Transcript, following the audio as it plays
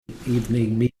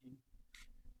evening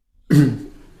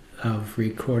meeting of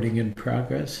Recording in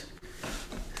Progress.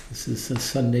 This is the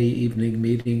Sunday evening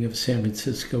meeting of San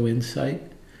Francisco Insight.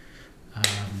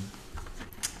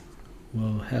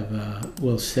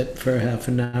 We'll sit for half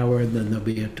an hour, and then there'll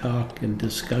be a talk and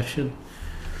discussion.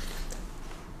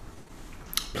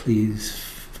 Please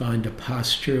find a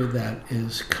posture that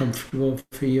is comfortable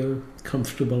for you,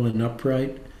 comfortable and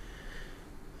upright,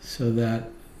 so that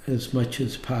as much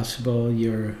as possible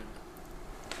you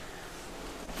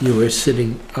are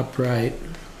sitting upright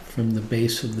from the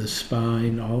base of the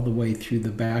spine all the way through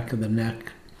the back of the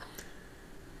neck.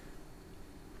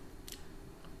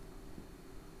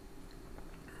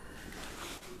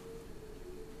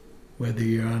 Whether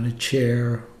you're on a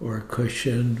chair or a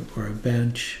cushion or a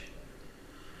bench.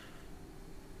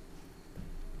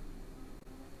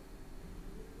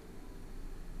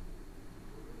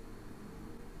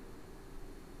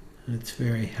 It's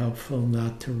very helpful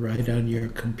not to write on your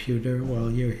computer while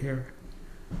you're here.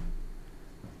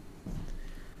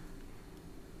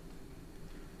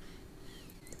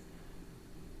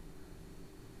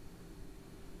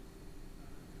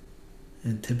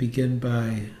 And to begin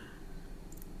by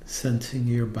sensing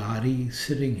your body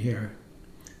sitting here,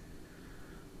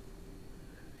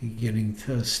 beginning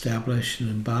to establish an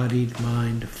embodied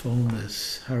mind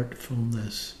fullness, heart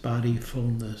fullness, body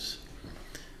fullness.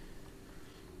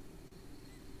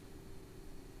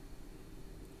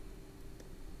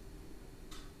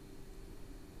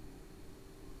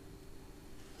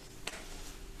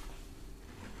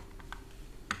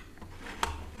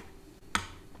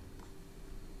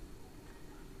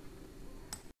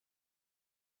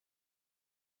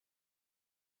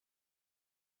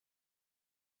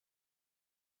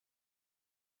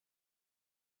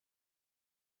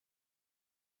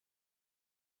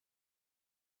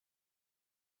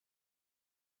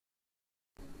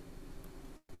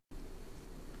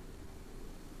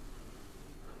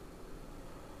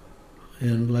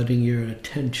 And letting your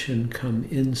attention come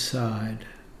inside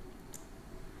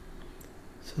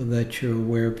so that you're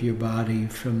aware of your body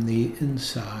from the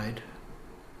inside,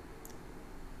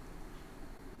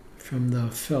 from the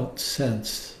felt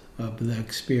sense of the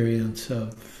experience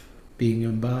of being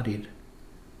embodied.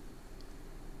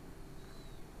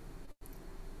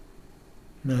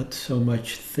 Not so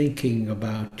much thinking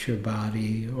about your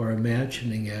body or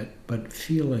imagining it, but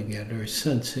feeling it or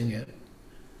sensing it.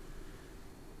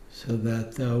 So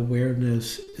that the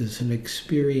awareness is an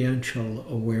experiential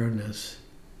awareness.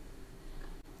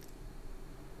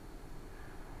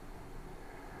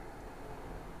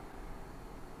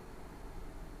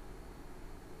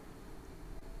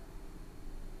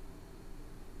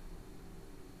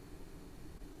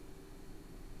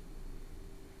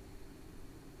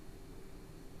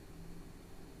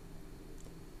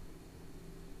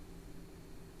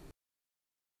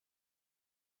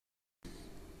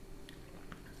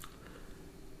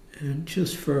 And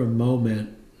just for a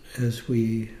moment, as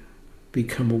we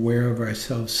become aware of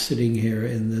ourselves sitting here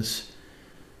in this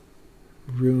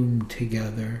room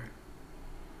together,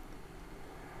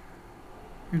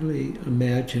 really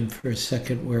imagine for a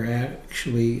second we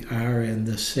actually are in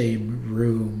the same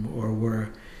room, or we're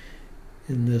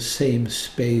in the same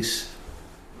space.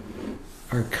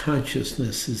 Our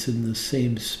consciousness is in the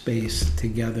same space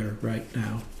together right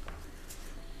now,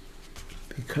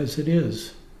 because it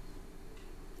is.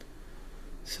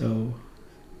 So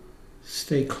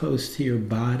stay close to your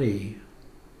body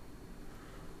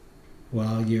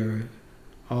while you're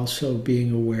also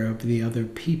being aware of the other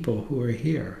people who are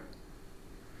here.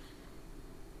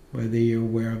 Whether you're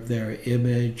aware of their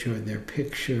image or their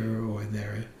picture or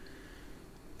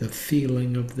the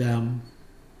feeling of them.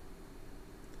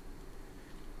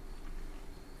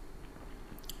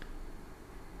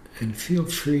 And feel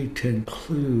free to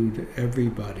include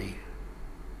everybody,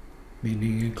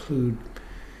 meaning include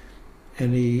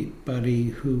anybody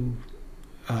who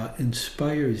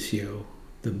inspires you.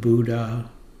 The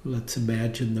Buddha, let's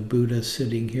imagine the Buddha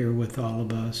sitting here with all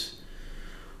of us,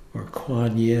 or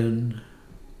Kuan Yin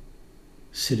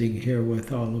sitting here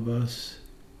with all of us,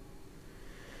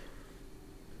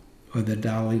 or the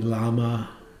Dalai Lama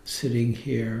sitting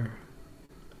here,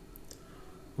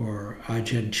 or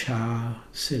Ajahn Chah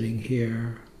sitting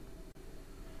here,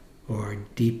 or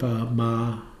Deepa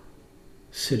Ma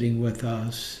sitting with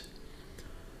us,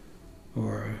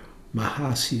 or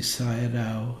Mahasi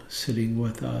Sayadaw sitting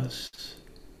with us,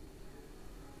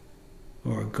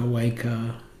 or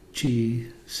Goenka Ji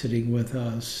sitting with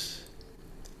us,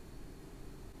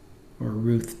 or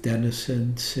Ruth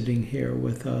Dennison sitting here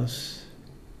with us,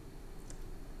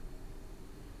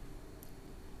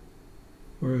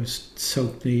 or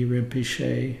Tsoknyi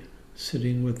Rinpoche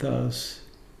sitting with us,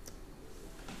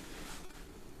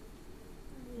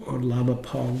 or Lama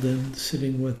Palden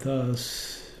sitting with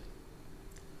us,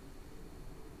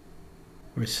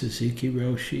 or Suzuki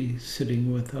Roshi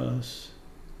sitting with us,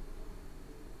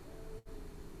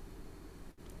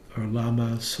 or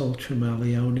Lama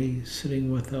Soltramalioni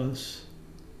sitting with us.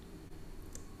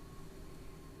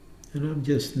 And I'm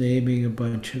just naming a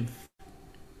bunch of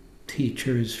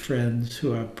teachers, friends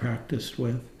who I've practiced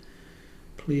with.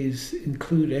 Please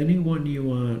include anyone you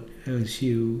want as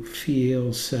you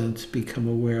feel, sense, become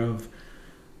aware of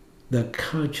the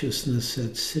consciousness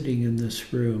that's sitting in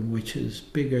this room, which is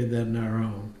bigger than our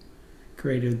own,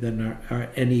 greater than our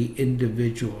any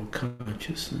individual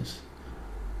consciousness.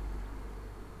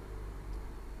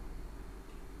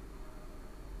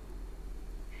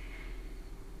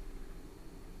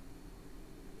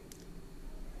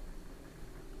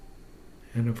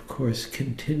 And of course,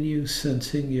 continue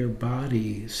sensing your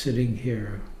body sitting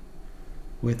here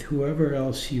with whoever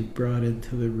else you've brought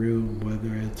into the room,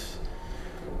 whether it's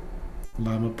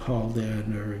Lama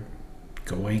Palden or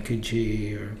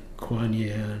Goenkaji or Kuan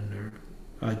Yin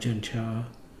or Ajahn Chah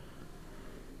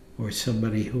or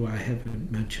somebody who I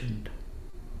haven't mentioned.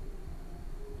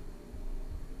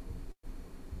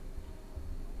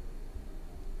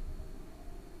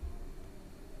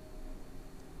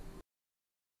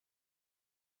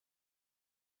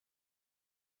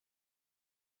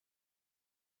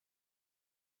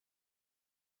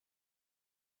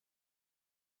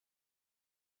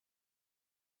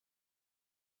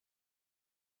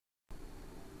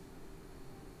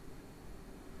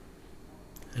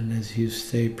 And as you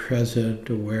stay present,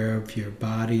 aware of your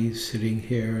body sitting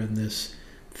here in this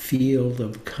field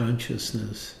of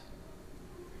consciousness,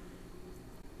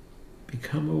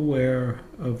 become aware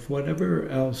of whatever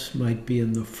else might be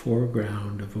in the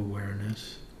foreground of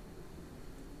awareness,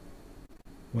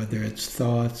 whether it's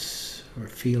thoughts or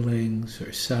feelings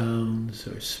or sounds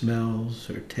or smells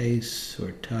or tastes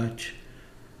or touch.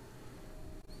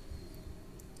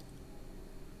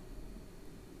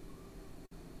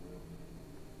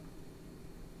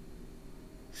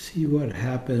 See what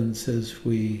happens as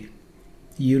we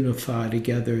unify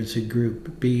together as a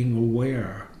group, being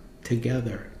aware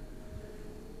together,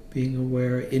 being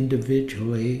aware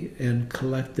individually and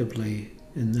collectively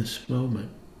in this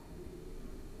moment,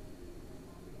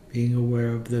 being aware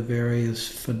of the various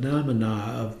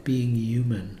phenomena of being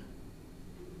human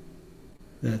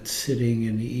that's sitting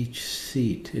in each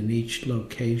seat, in each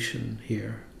location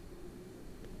here.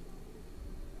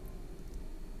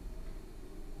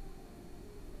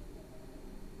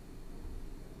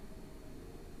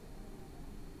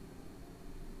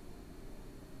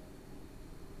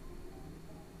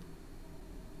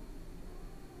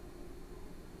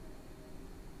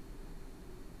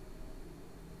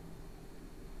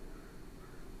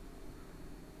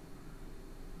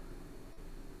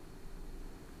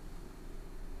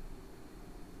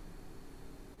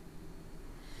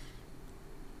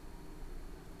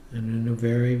 And in a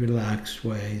very relaxed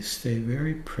way, stay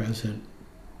very present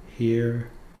here,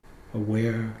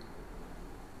 aware,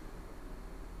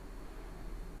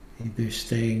 either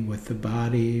staying with the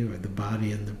body or the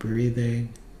body and the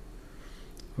breathing,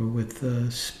 or with the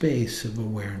space of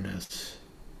awareness,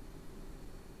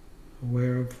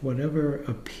 aware of whatever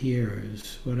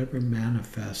appears, whatever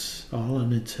manifests all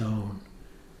on its own,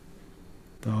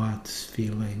 thoughts,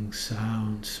 feelings,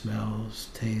 sounds, smells,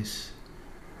 tastes,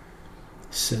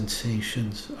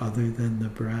 sensations other than the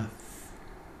breath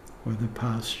or the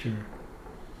posture.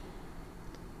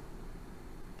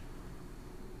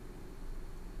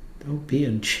 Don't be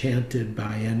enchanted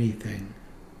by anything.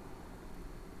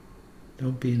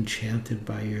 Don't be enchanted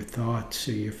by your thoughts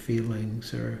or your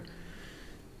feelings or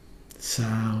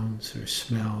sounds or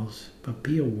smells, but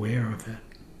be aware of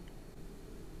it.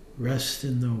 Rest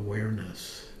in the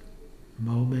awareness,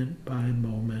 moment by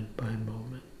moment by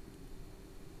moment.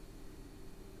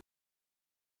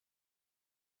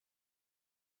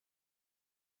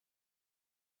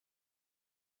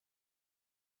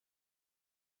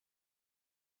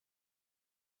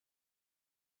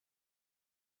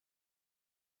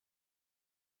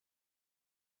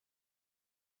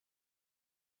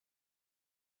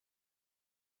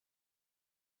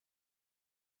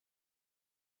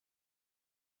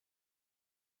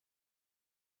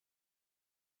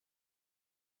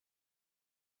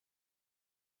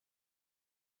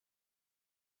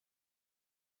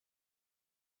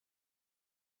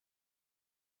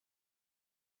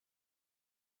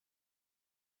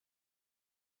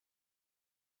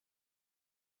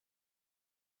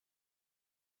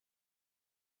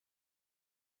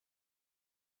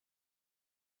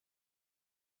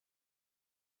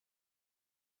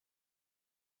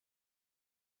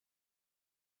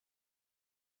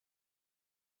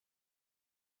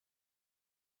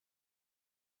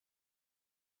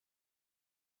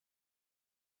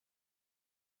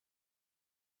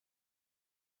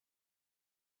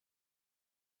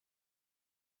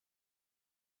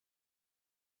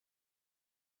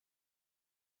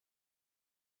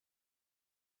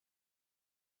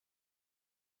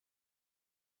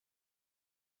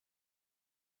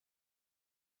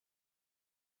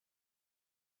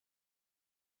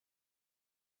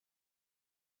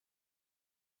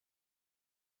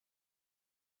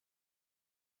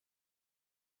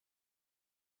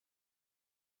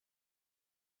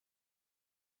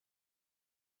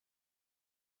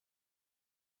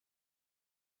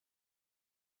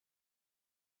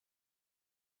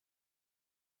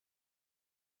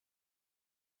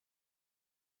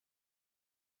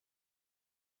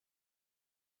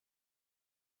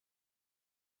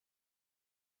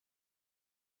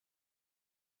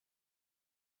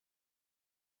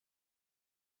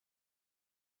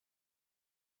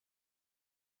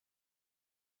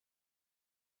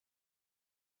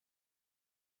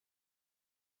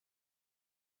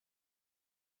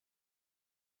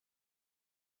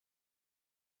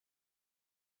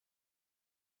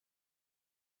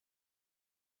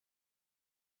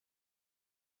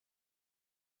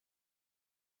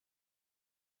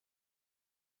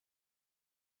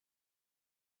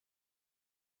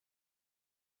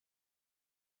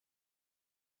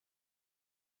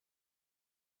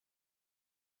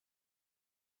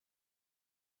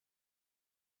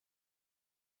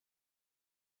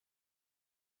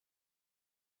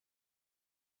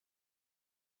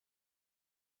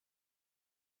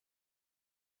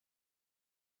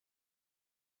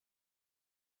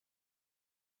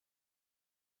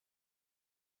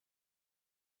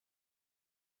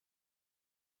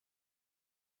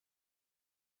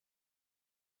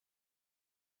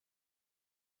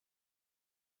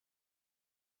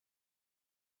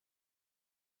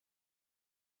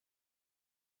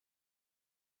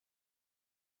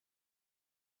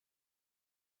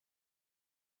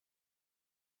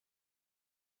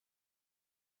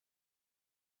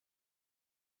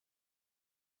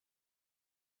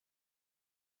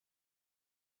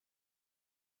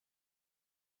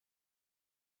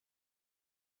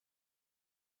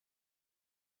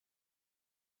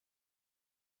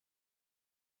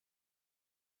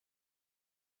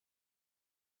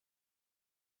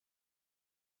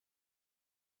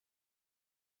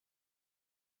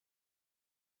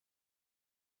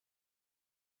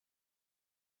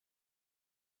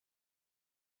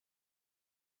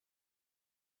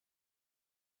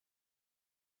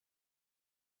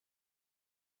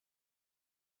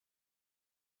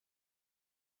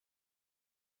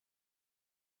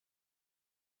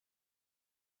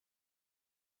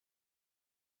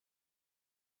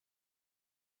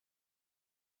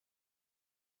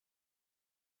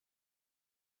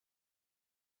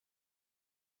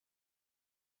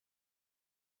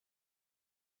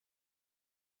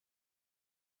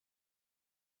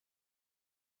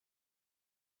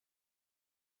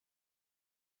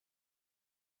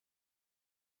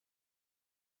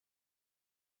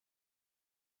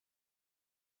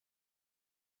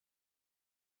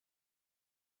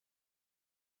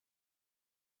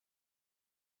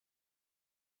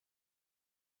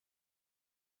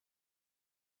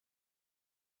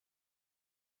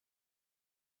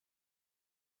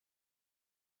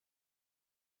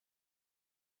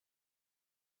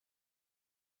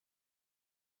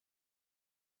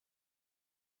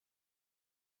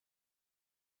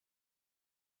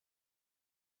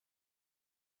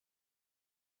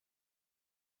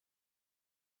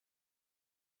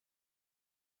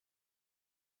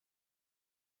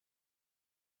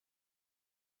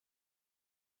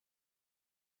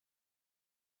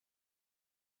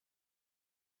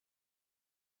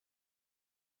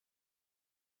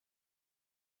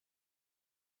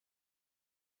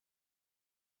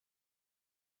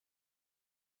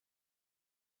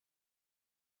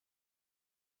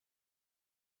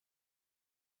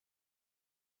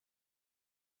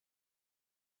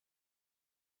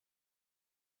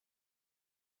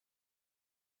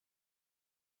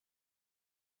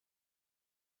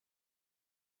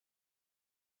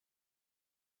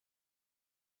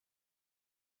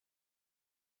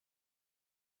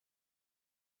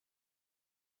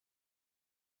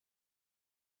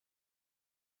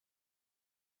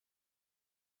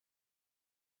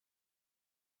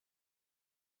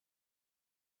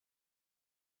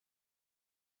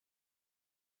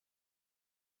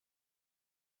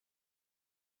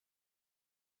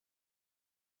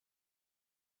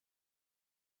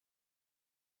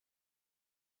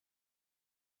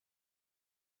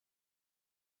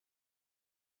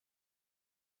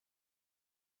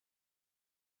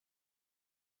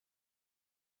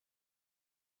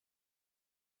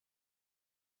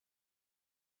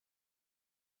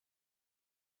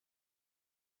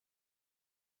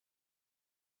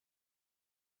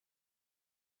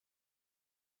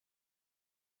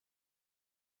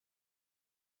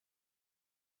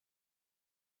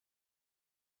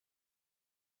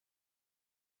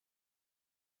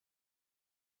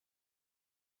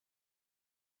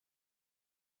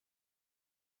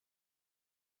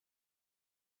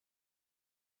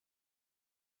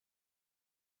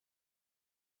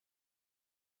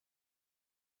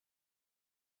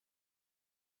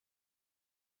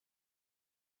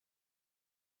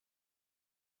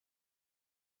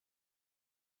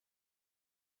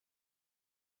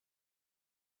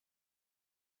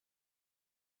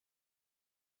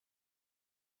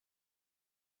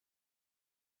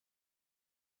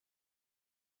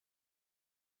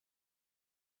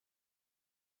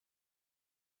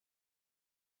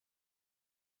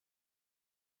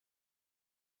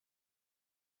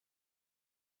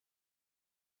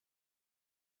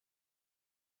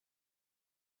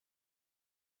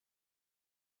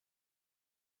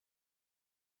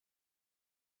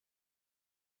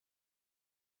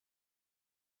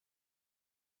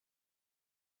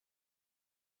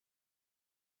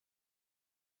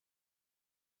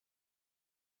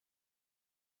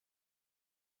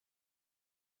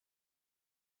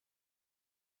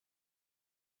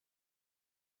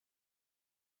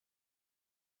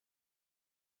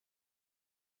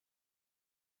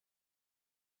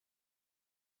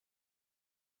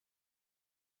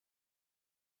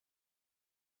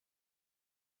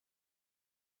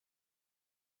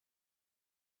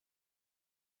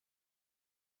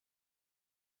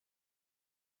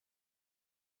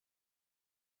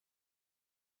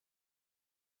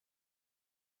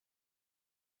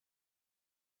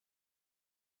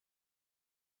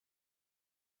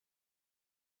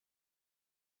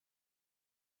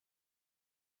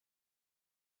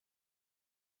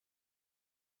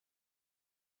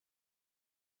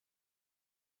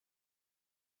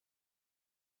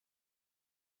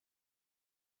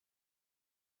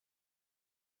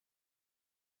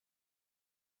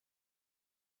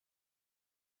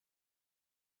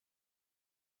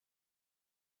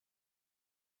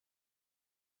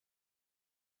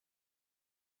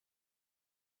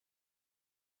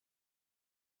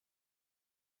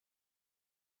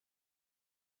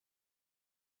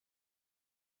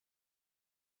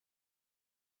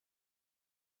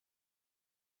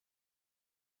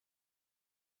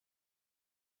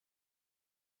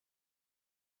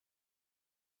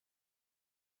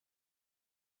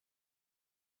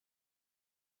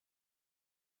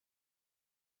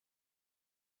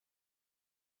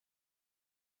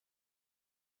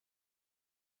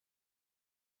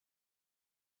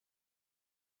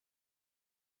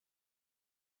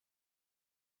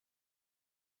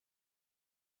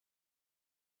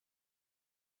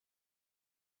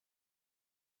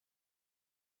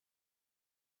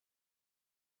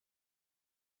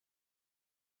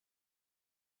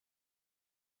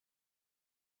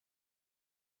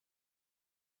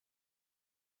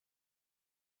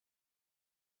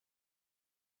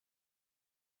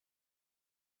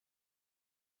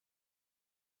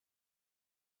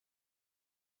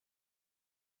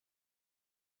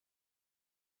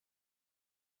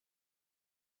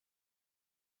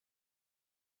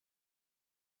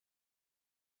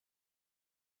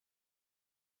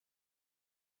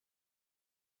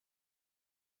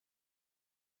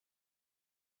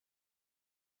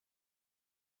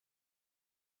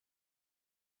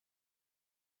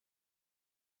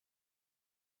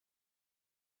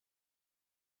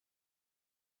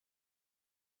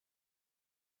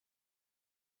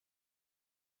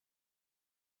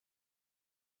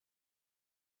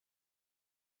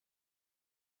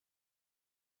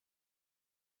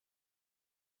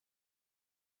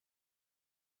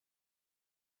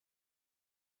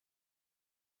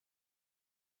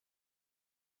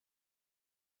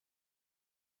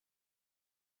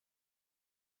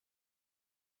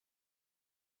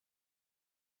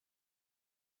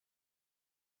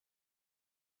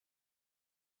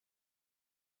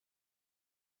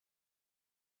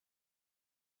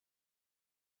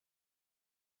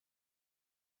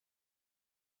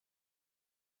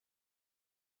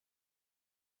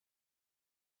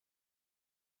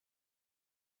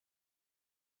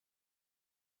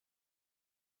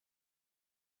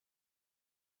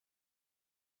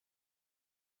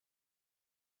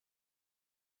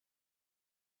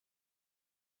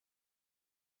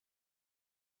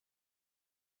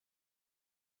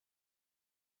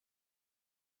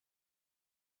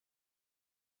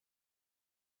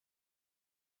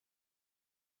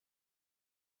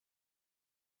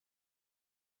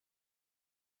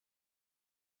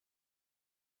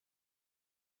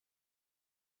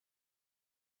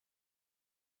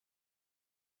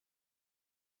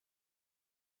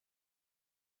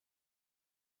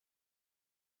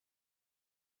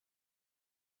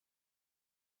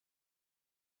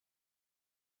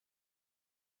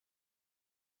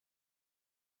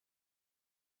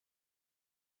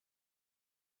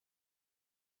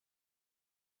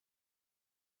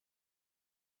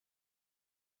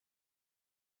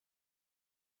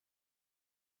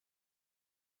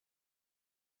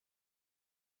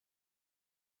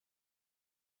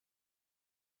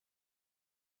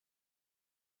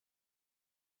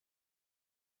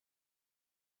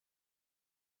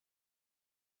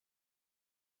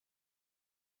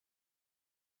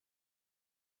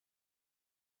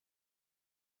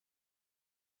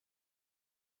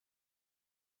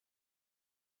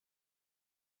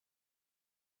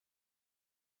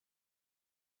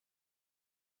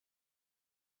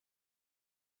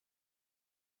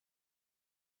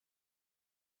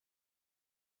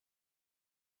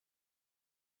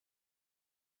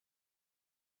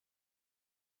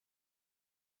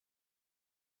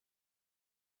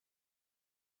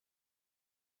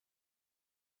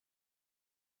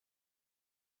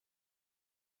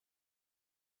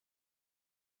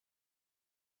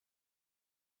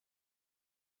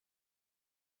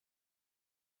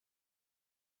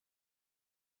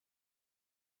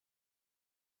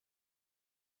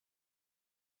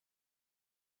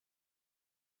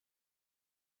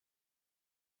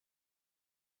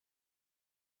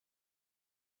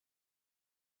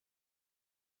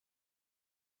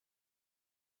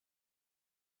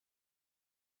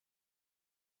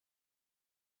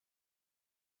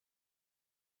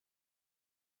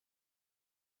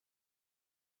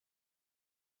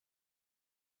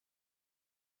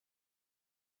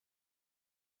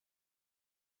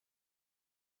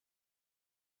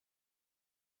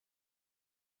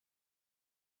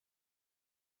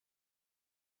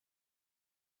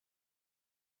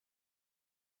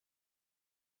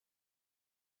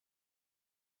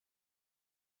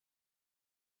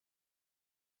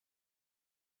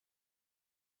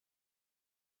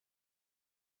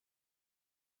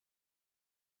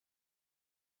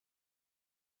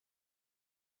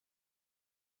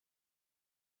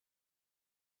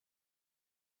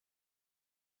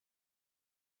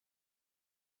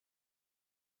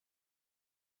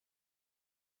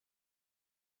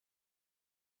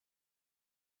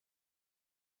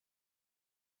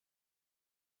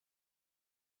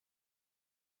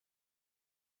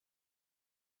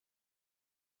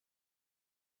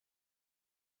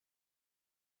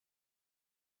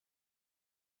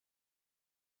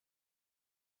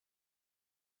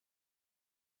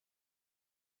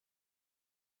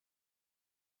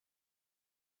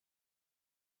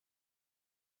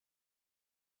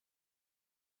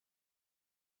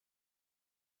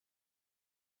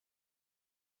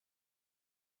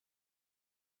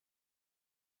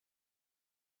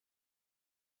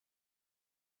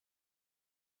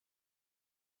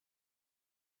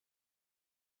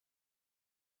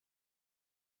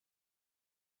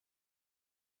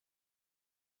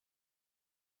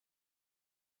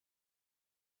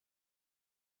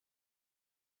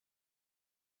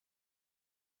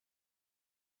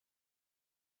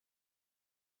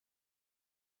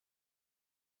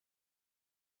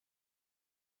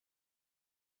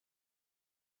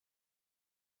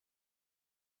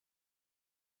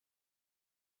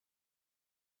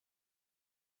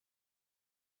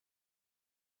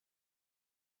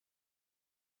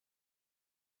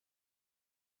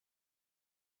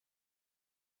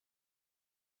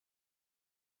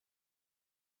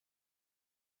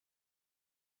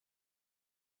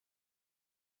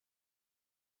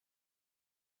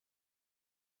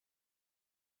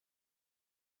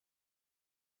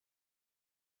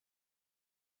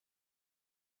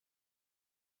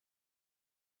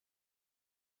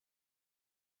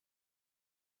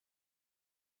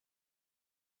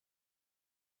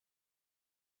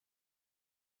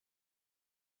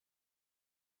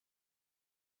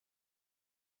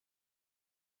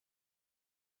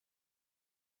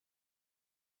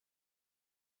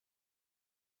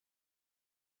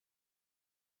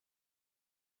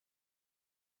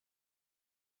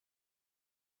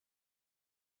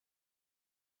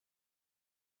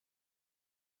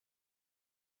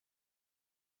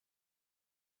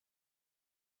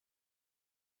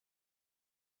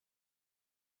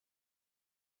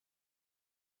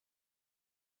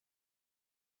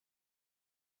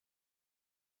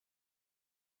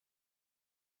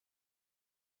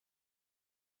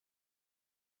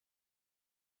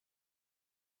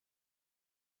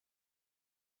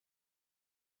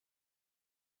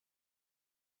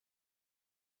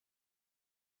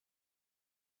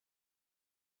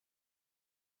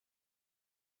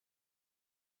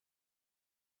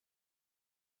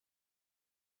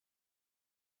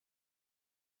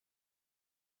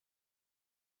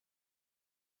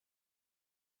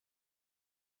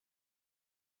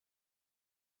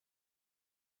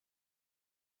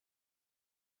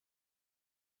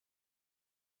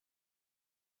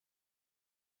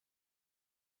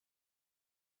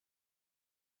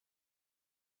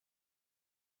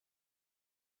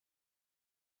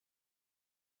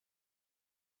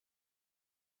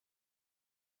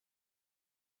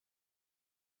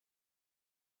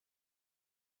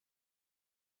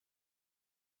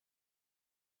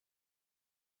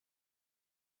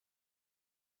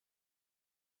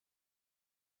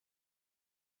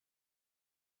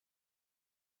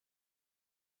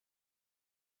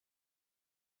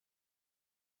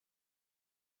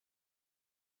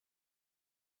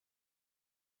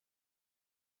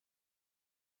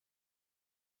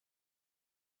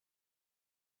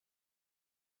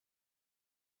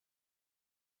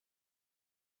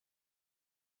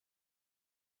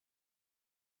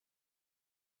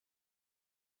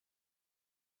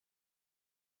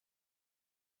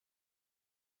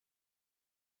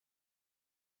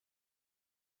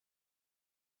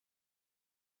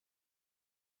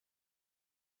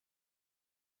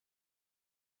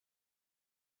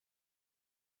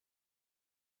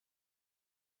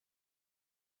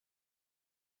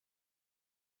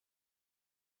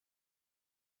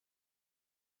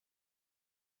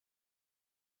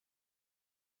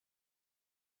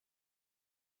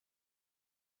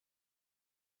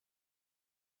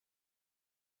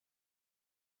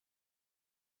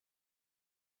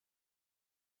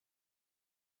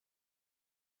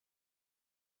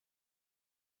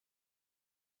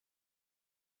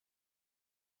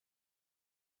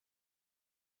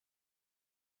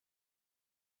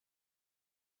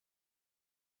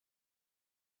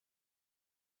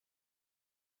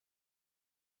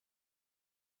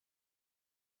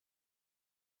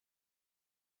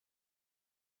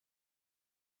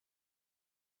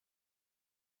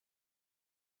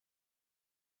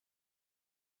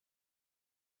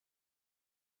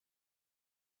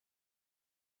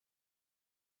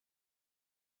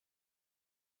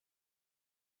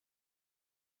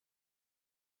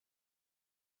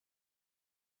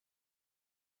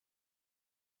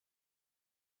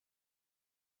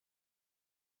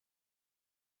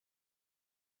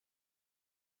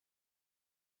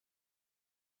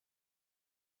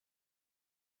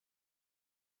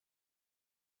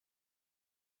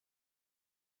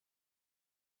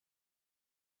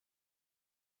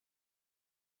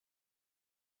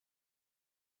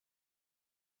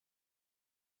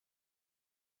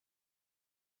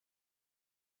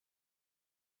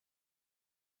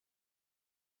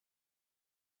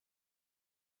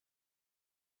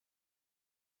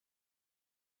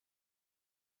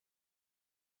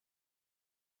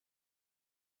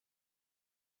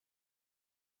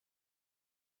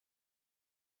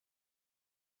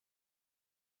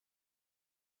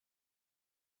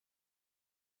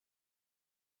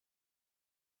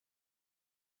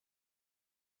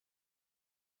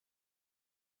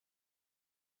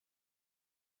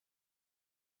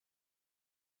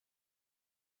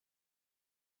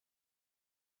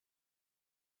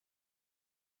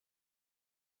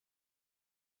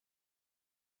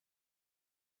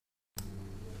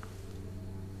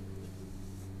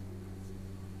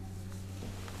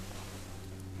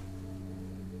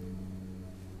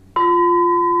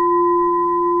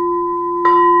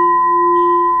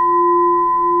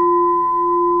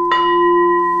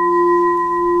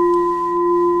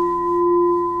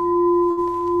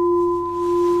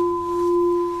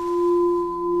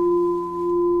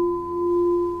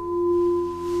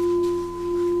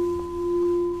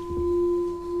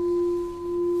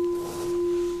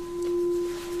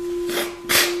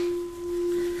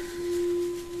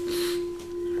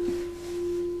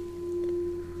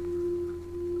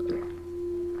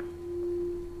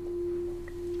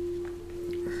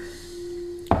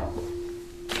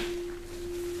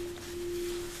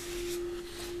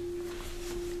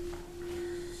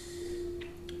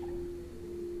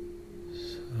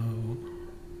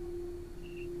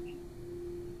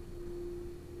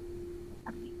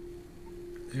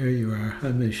 There you are. Hi,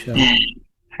 Michelle.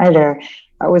 Hi there.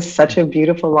 That was such a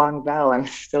beautiful long bell. I'm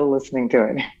still listening to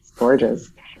it. It's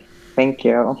gorgeous. Thank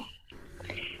you.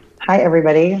 Hi,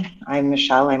 everybody. I'm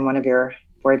Michelle. I'm one of your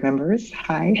board members.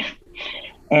 Hi.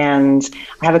 And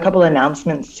I have a couple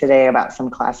announcements today about some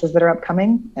classes that are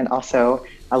upcoming and also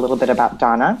a little bit about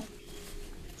Donna.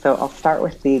 So I'll start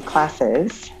with the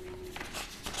classes.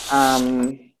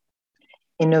 Um,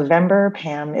 in November,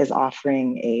 Pam is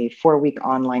offering a 4-week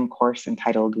online course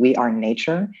entitled We Are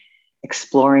Nature,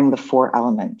 Exploring the Four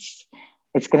Elements.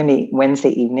 It's going to be Wednesday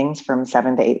evenings from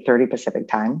 7 to 8:30 Pacific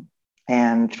time.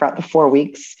 And throughout the 4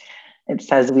 weeks, it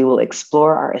says we will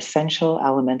explore our essential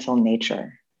elemental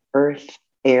nature, earth,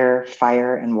 air,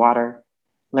 fire, and water,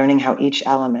 learning how each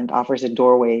element offers a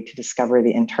doorway to discover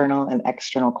the internal and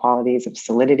external qualities of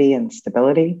solidity and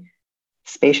stability,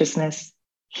 spaciousness,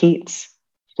 heat,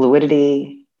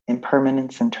 fluidity,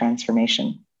 impermanence, and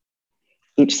transformation.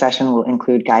 Each session will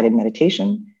include guided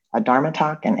meditation, a Dharma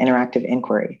talk, and interactive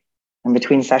inquiry. And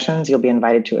between sessions, you'll be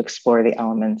invited to explore the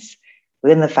elements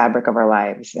within the fabric of our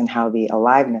lives and how the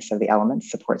aliveness of the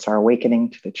elements supports our awakening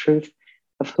to the truth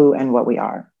of who and what we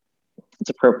are. It's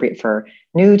appropriate for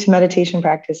new to meditation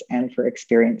practice and for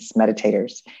experienced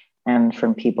meditators, and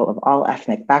from people of all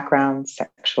ethnic backgrounds,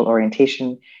 sexual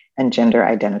orientation, and gender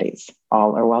identities.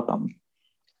 All are welcome.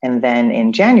 And then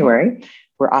in January,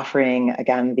 we're offering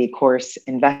again the course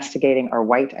Investigating Our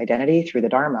White Identity Through the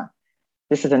Dharma.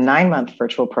 This is a 9-month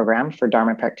virtual program for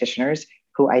Dharma practitioners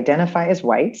who identify as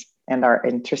white and are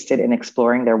interested in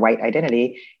exploring their white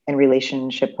identity in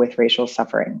relationship with racial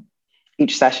suffering.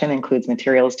 Each session includes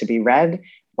materials to be read,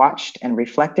 watched, and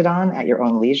reflected on at your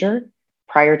own leisure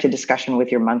prior to discussion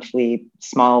with your monthly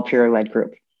small peer-led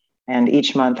group. And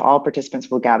each month, all participants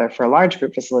will gather for a large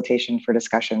group facilitation for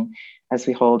discussion as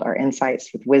we hold our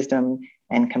insights with wisdom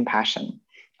and compassion.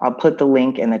 I'll put the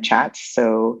link in the chat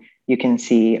so you can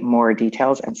see more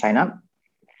details and sign up.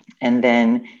 And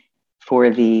then for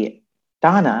the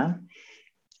Dana,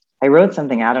 I wrote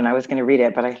something out and I was going to read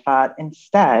it, but I thought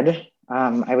instead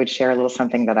I would share a little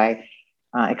something that I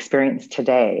experienced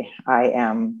today. I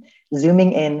am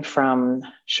zooming in from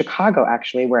Chicago,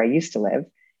 actually, where I used to live.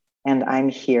 And I'm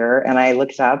here and I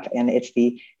looked up and it's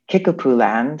the Kickapoo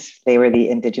land. They were the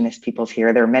indigenous peoples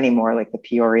here. There are many more like the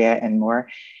Peoria and more.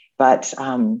 But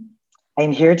I'm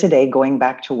here today going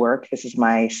back to work. This is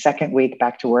my second week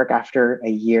back to work after a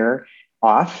year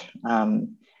off.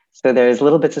 So there's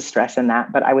little bits of stress in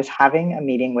that. But I was having a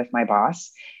meeting with my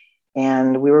boss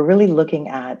and we were really looking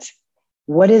at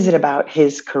what is it about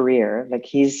his career? Like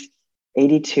he's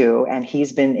 82 and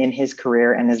he's been in his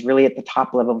career and is really at the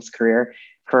top level of his career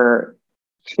for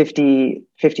 50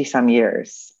 some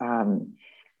years.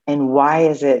 And why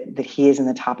is it that he is in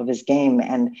the top of his game?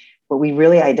 And what we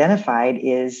really identified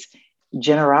is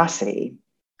generosity,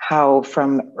 how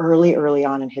from early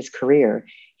on in his career,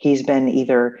 he's been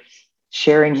either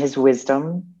sharing his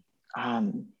wisdom,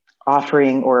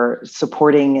 offering or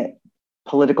supporting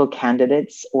political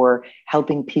candidates or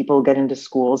helping people get into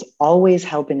schools, always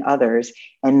helping others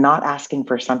and not asking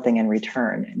for something in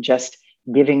return, just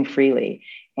giving freely.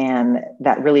 And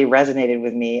that really resonated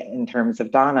with me in terms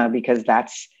of Dana, because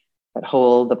that's that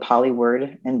whole, the Pali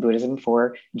word in Buddhism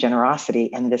for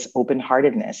generosity and this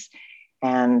open-heartedness.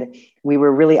 And we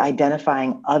were really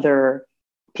identifying other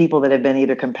people that have been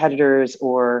either competitors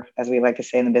or, as we like to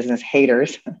say in the business,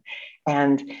 haters.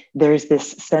 And there's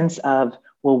this sense of,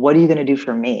 well, what are you going to do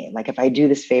for me? Like, if I do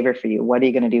this favor for you, what are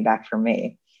you going to do back for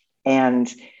me?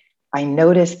 And I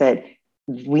noticed that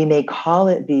we may call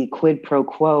it the quid pro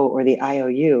quo or the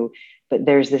IOU, but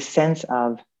there's this sense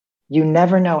of you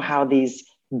never know how these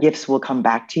gifts will come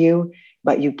back to you,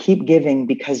 but you keep giving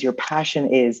because your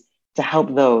passion is to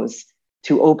help those,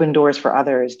 to open doors for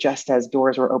others, just as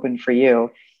doors were opened for you.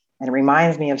 And it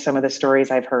reminds me of some of the stories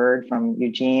I've heard from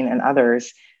Eugene and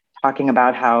others talking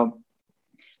about how,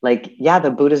 like, yeah,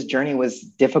 the Buddha's journey was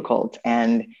difficult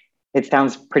and it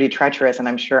sounds pretty treacherous. And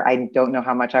I'm sure I don't know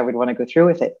how much I would want to go through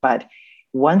with it. But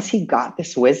once he got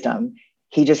this wisdom,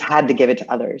 he just had to give it to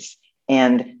others.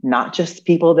 And not just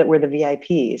people that were the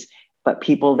VIPs, but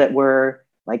people that were,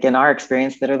 like in our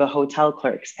experience, that are the hotel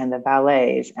clerks and the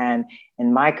valets. And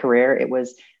in my career, it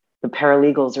was the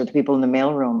paralegals or the people in the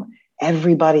mailroom.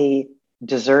 Everybody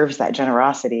deserves that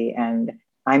generosity. And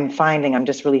I'm finding, I'm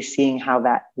just really seeing how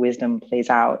that wisdom plays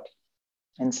out.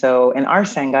 And so in our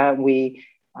Sangha, we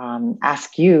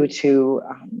ask you to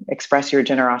express your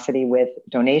generosity with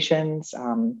donations.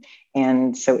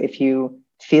 And so if you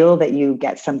feel that you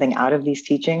get something out of these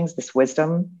teachings, this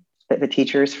wisdom that the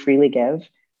teachers freely give,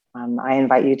 I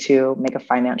invite you to make a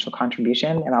financial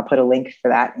contribution, and I'll put a link for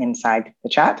that inside the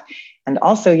chat. And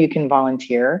also, you can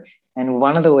volunteer. And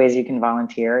one of the ways you can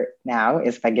volunteer now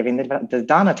is by giving the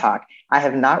Dana talk. I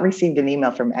have not received an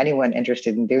email from anyone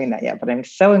interested in doing that yet, but I'm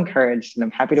so encouraged, and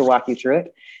I'm happy to walk you through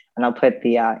it. And I'll put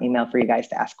the email for you guys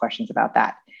to ask questions about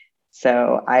that.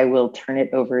 So I will turn it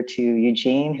over to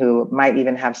Eugene, who might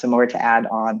even have some more to add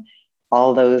on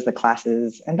all those, the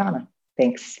classes, and Dana.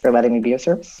 Thanks for letting me be of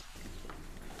service.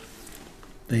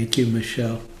 Thank you,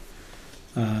 Michelle.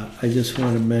 I just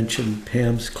want to mention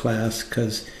Pam's class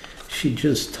because she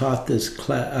just taught this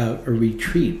class, a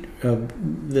retreat.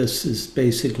 This is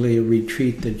basically a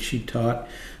retreat that she taught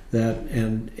that,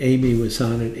 and Amy was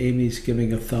on it. Amy's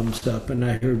giving a thumbs up, and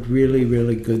I heard really,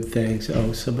 really good things.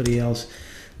 Oh, somebody else,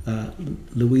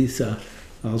 Louisa,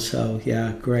 also,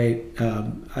 yeah, great.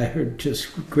 I heard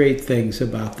just great things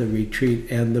about the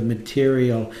retreat and the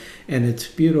material, and it's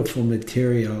beautiful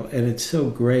material, and it's so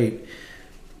great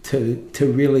to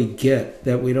really get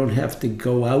that we don't have to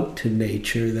go out to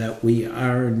nature, that we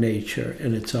are nature,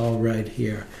 and it's all right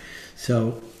here.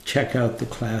 So check out the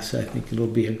class. I think it'll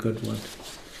be a good one.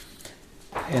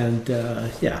 And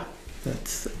yeah,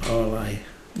 that's all I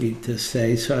need to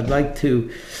say. So I'd like to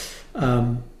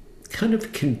kind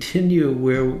of continue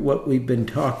what we've been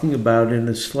talking about in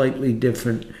a slightly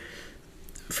different,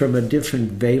 from a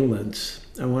different valence.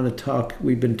 I want to talk,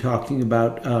 we've been talking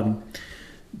about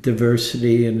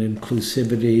diversity and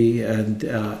inclusivity and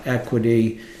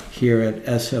equity here at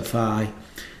SFI.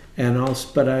 And also,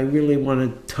 but I really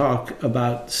want to talk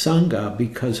about Sangha,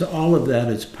 because all of that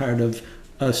is part of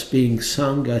us being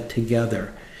Sangha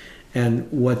together, and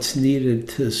what's needed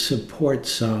to support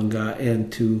Sangha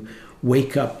and to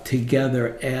wake up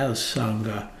together as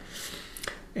Sangha.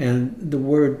 And the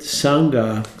word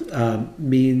Sangha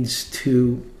means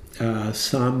to,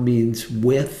 Sam means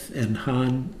with, and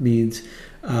Han means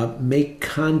make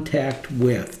contact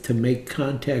with, to make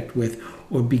contact with,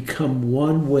 or become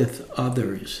one with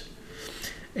others.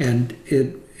 And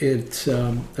it's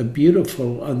a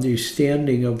beautiful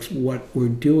understanding of what we're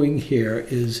doing here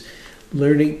is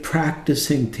learning,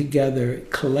 practicing together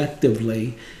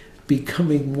collectively,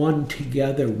 becoming one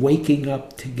together, waking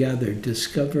up together,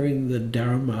 discovering the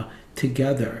Dharma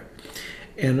together.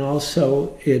 And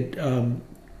also the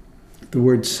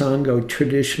word Sangha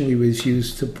traditionally was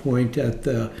used to point at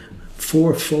the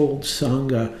fourfold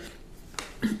Sangha,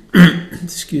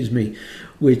 excuse me,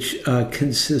 which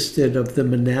consisted of the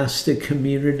monastic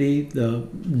community, the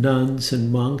nuns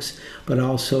and monks, but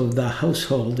also the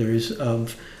householders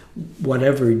of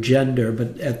whatever gender,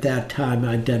 but at that time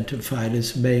identified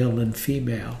as male and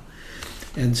female.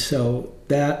 And so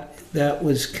that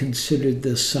was considered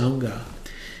the Sangha.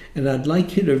 And I'd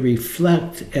like you to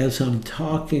reflect as I'm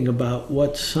talking about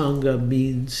what Sangha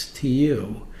means to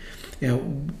you. Now,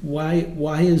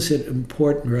 why is it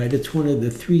important, right? It's one of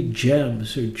the three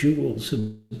gems or jewels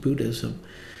of Buddhism,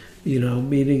 you know,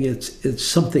 meaning it's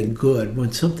something good.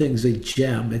 When something's a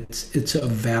gem, it's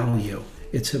of value.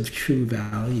 It's of true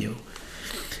value.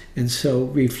 And so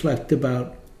reflect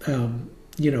about,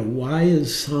 you know, why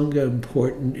is Sangha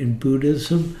important in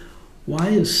Buddhism? Why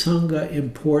is Sangha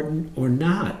important or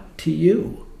not to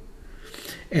you?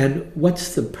 And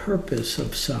what's the purpose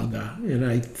of Sangha? And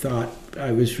I thought,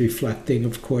 I was reflecting,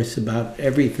 of course, about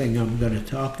everything I'm going to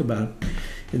talk about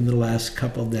in the last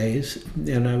couple days.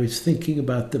 And I was thinking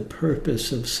about the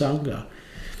purpose of Sangha.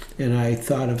 And I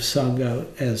thought of Sangha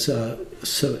as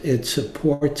so it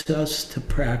supports us to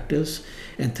practice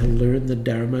and to learn the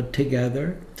Dharma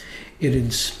together. It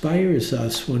inspires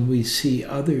us when we see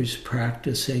others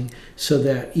practicing, so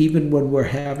that even when we're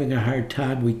having a hard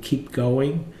time, we keep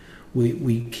going.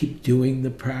 We keep doing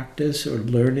the practice or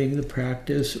learning the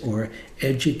practice or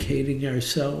educating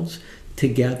ourselves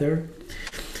together.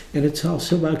 And it's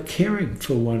also about caring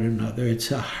for one another. It's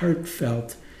a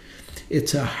heartfelt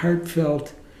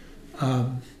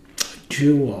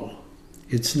jewel.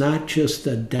 It's not just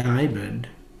a diamond,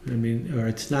 or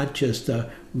it's not just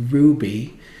a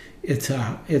ruby. It's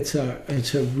a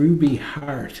ruby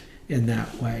heart in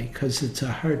that way, because it's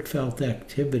a heartfelt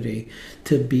activity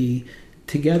to be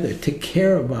together, to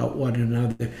care about one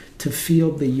another, to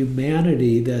feel the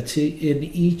humanity that's in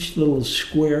each little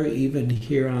square, even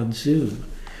here on Zoom,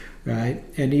 right?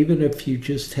 And even if you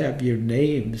just have your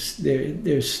names,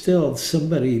 there's still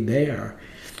somebody there.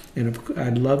 And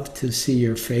I'd love to see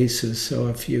your faces. So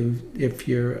if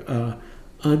you're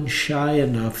unshy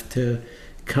enough to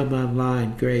come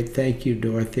online, great. Thank you,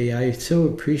 Dorothy. I so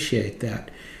appreciate that,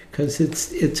 because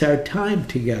it's our time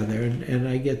together, and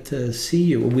I get to see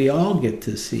you. We all get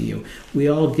to see you. We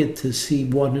all get to see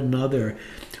one another.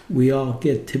 We all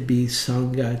get to be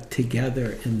Sangha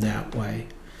together in that way.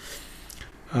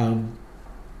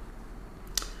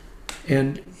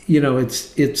 And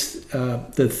it's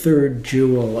the third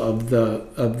jewel of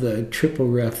the triple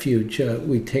refuge.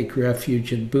 We take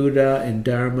refuge in Buddha and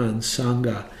Dharma and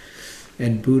Sangha.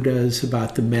 And Buddha is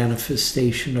about the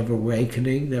manifestation of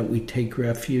awakening that we take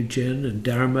refuge in, and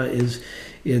Dharma is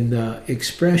in the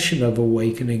expression of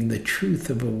awakening, the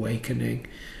truth of awakening,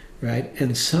 right?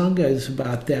 And Sangha is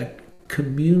about that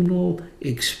communal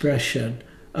expression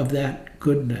of that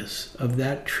goodness, of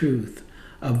that truth,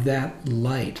 of that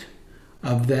light,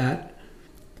 of that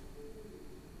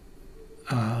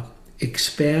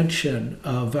expansion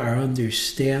of our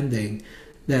understanding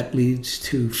that leads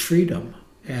to freedom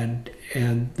and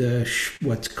the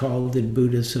what's called in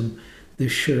Buddhism the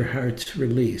sure heart's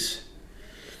release.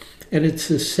 And it's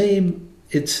the same.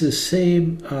 It's a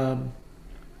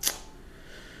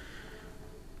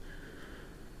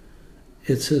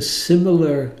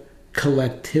similar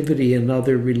collectivity in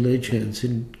other religions.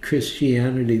 In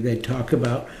Christianity, they talk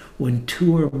about when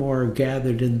two or more are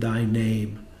gathered in thy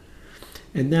name.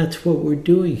 And that's what we're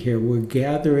doing here. We're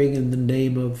gathering in the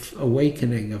name of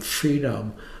awakening, of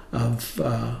freedom, of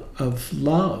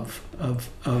love, of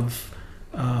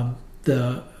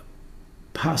the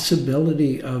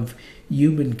possibility of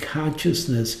human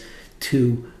consciousness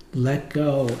to let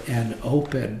go and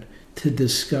open to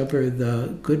discover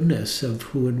the goodness of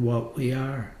who and what we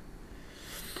are.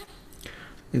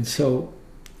 And so,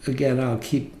 again, I'll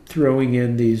keep throwing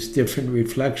in these different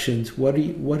reflections. What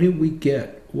do we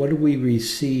get? What do we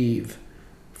receive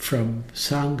from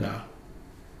Sangha?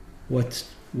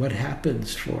 What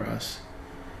happens for us,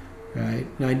 right?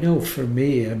 And I know for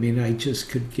me, I just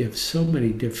could give so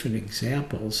many different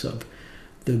examples of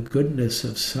the goodness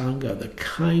of Sangha, the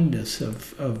kindness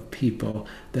of people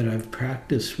that I've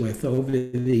practiced with over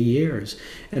the years.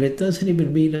 And it doesn't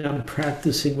even mean I'm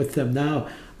practicing with them now.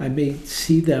 I may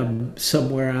see them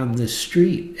somewhere on the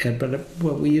street, but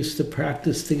we used to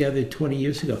practice together 20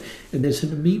 years ago. And there's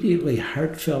an immediately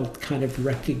heartfelt kind of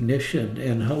recognition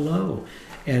and hello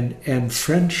and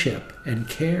friendship and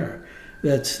care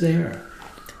that's there.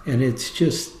 And it's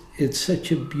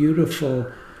such a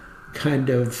beautiful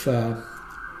kind of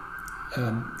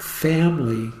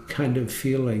family kind of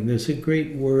feeling. There's a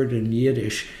great word in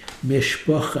Yiddish,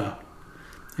 mishpacha.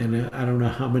 And I don't know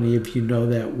how many of you know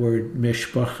that word,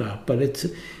 mishpacha, but it's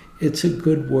a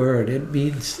good word. It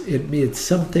means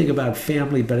something about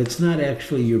family, but it's not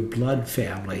actually your blood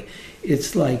family.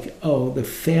 It's like, the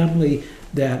family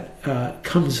that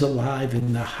comes alive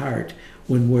in the heart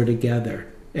when we're together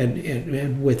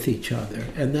and with each other.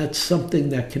 And that's something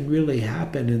that can really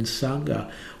happen in Sangha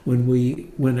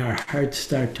when our hearts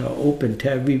start to open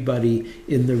to everybody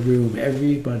in the room,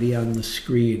 everybody on the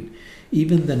screen,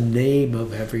 even the name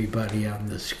of everybody on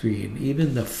the screen,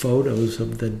 even the photos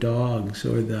of the dogs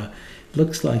or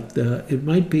it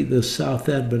might be the South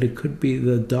End, but it could be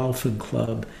the Dolphin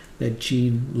Club that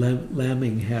Eugene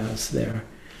Lemming has there,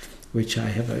 which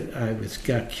I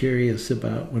got curious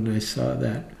about when I saw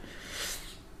that.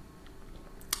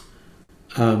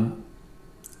 And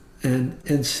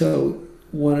so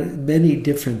many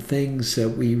different things that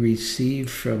we receive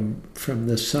from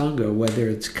the Sangha, whether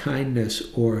it's kindness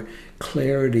or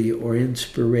clarity or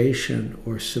inspiration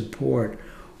or support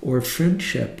or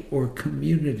friendship or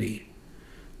community,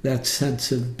 that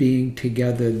sense of being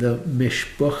together, the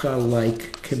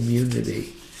mishpacha-like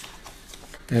community.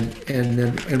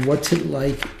 And what's it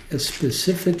like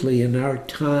specifically in our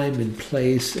time and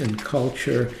place and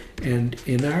culture and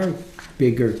in our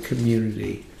bigger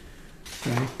community,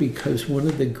 right? Because one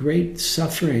of the great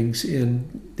sufferings in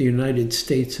the United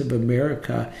States of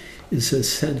America is a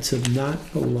sense of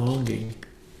not belonging,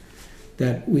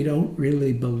 that we don't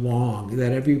really belong,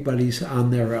 that everybody's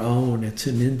on their own. It's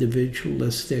an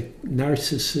individualistic,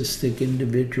 narcissistic,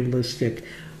 individualistic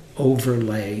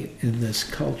overlay in this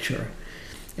culture.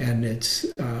 And it's,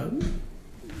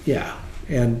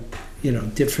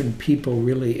 different people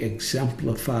really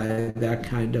exemplify that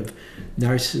kind of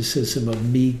narcissism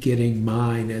of me getting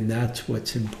mine, and that's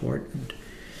what's important.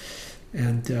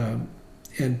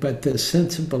 But the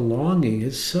sense of belonging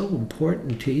is so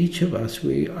important to each of us.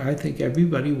 I think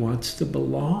everybody wants to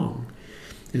belong.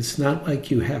 It's not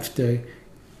like you have to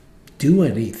do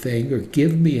anything or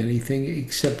give me anything,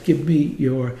 except give me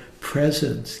your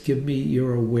presence, give me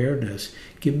your awareness,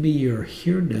 give me your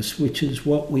here-ness, which is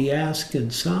what we ask in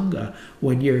Sangha.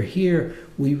 When you're here,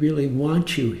 we really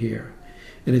want you here.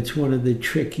 And it's one of the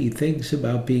tricky things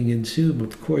about being in Zoom.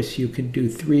 Of course, you can do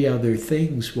 3 other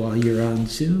things while you're on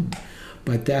Zoom,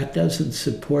 but that doesn't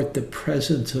support the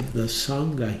presence of the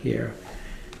Sangha here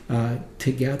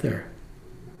together.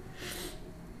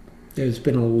 There's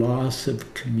been a loss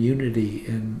of community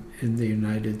in the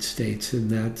United States in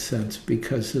that sense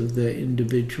because of the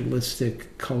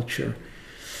individualistic culture.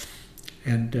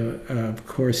 And of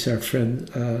course, our friend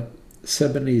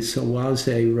Sebeni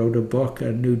Sawaze wrote a book,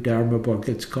 a new Dharma book.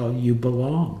 It's called You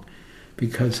Belong,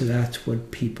 because that's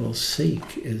what people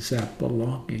seek, is that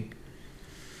belonging.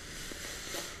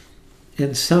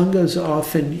 And Sangha is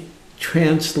often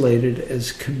translated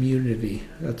as community.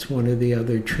 That's one of the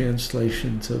other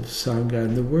translations of Sangha.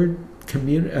 And the word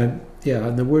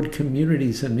community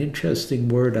is an interesting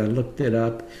word. I looked it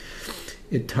up.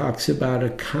 It talks about a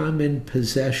common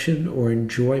possession or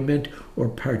enjoyment or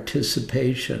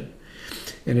participation.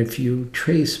 And if you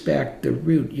trace back the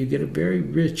root, you get a very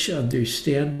rich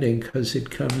understanding, because it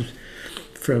comes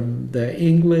from the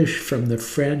English, from the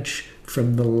French,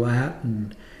 from the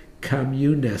Latin,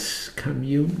 communis.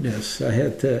 I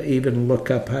had to even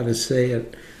look up how to say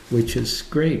it, which is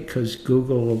great, because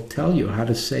Google will tell you how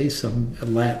to say a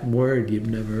Latin word you've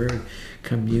never heard,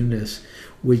 communis,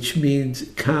 which means,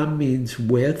 com means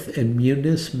with, and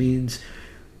munis means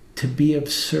to be of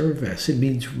service. It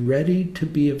means ready to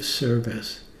be of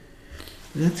service.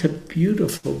 And that's a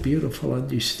beautiful, beautiful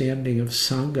understanding of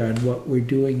Sangha and what we're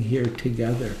doing here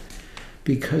together,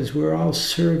 because we're all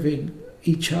serving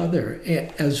each other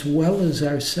as well as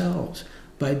ourselves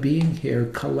by being here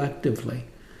collectively,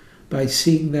 by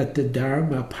seeing that the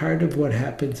Dharma, part of what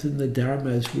happens in the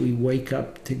Dharma is we wake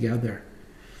up together.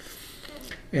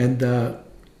 And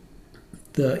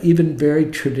even very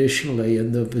traditionally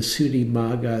in the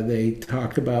Visuddhimagga, they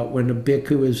talk about when a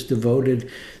bhikkhu is devoted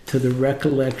to the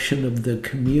recollection of the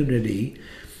community,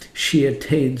 she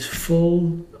attains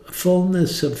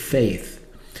fullness of faith.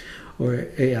 Or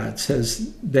it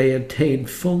says they attain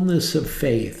fullness of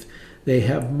faith. They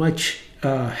have much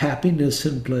happiness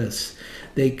and bliss.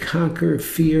 They conquer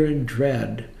fear and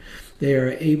dread. They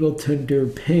are able to endure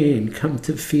pain, come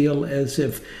to feel as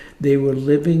if they were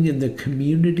living in the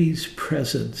community's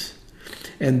presence.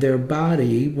 And their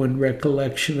body, when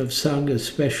recollection of Sangha's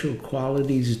special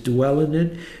qualities dwell in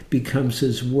it, becomes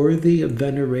as worthy of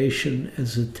veneration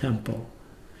as a temple.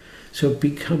 So it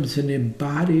becomes an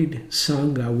embodied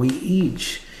Sangha. We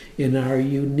each, in our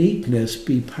uniqueness,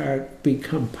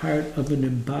 become part of an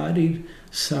embodied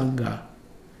Sangha.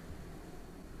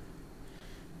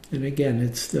 And again,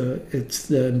 it's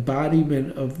the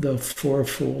embodiment of the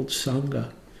fourfold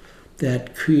Sangha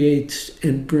that creates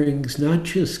and brings not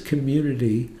just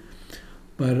community,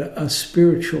 but a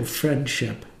spiritual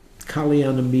friendship.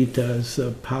 Kalyanamita is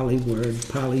a Pali word,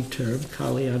 Pali term,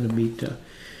 Kalyanamita.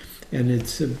 And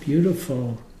it's a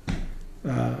beautiful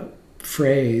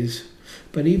phrase,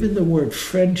 but even the word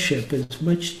friendship is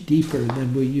much deeper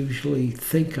than we usually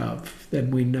think of,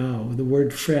 than we know. The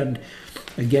word friend,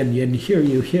 again, you hear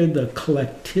the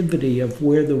collectivity of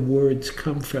where the words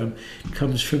come from. It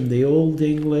comes from the Old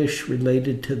English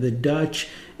related to the Dutch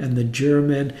and the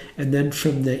German, and then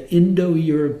from the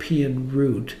Indo-European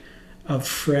root of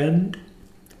friend,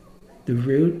 the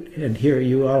root, and here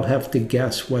you all have to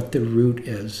guess what the root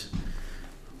is,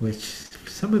 which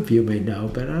some of you may know,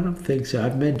 but I don't think so.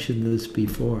 I've mentioned this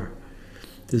before.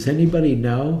 Does anybody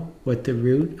know what the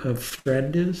root of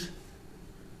friend is?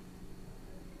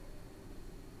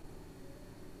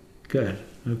 Good.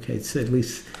 Okay, so at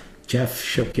least Jeff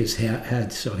shook his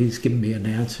head, so he's giving me an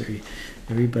answer.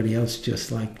 Everybody else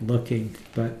just like looking,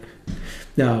 but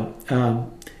no.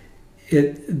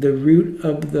 The root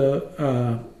of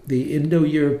the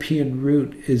Indo-European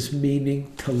root is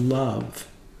meaning to love.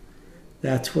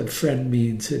 That's what friend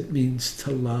means. It means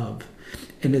to love.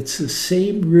 And it's the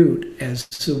same root as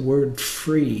the word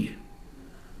free.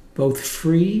 Both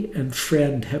free and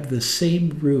friend have the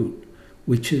same root,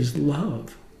 which is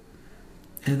love.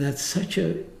 And that's such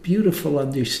a beautiful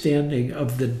understanding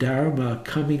of the Dharma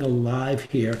coming alive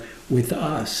here with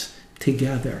us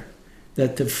together.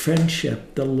 That the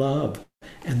friendship, the love,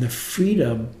 and the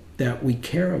freedom that we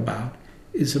care about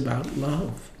is about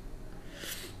love.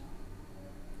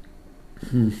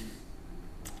 And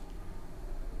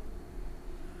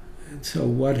so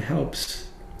what helps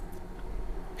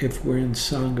if we're in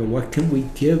Sangha? What can we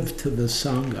give to the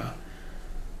Sangha?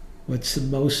 What's the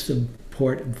most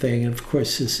important thing? And of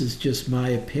course, this is just my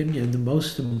opinion. The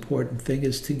most important thing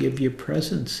is to give your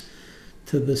presence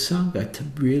to the Sangha, to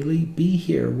really be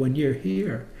here when you're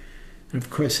here. And of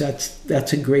course,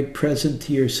 that's a great present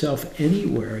to yourself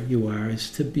anywhere you are, is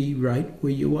to be right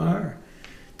where you are,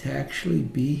 to actually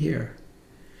be here.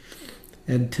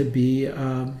 and to be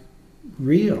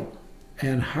real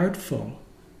and heartful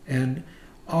and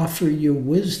offer your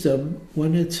wisdom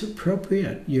when it's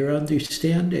appropriate, your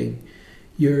understanding,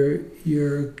 your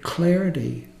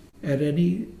clarity at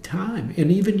any time.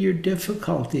 And even your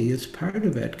difficulty is part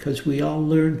of it, because we all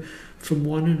learn from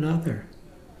one another.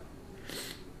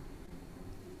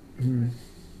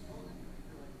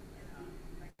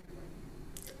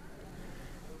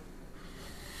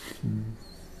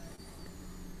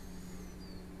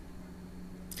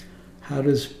 How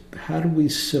do we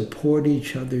support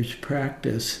each other's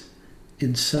practice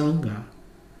in Sangha?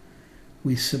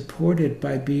 We support it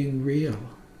by being real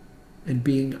and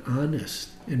being honest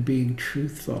and being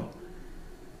truthful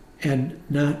and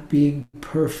not being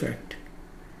perfect.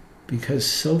 Because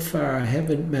so far I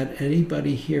haven't met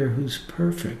anybody here who's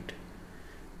perfect.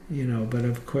 But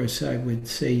of course I would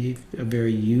say a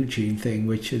very Eugene thing,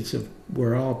 which is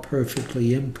we're all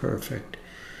perfectly imperfect,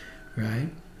 right?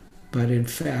 But in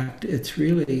fact, it's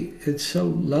so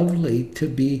lovely to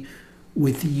be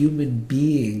with human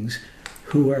beings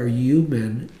who are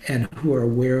human and who are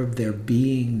aware of their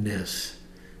beingness,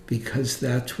 because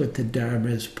that's what the Dharma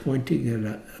is pointing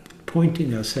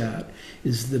us at,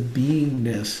 is the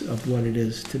beingness of what it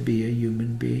is to be a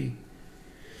human being.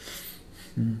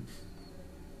 And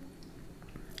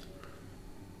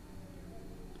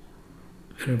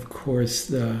of course,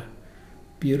 the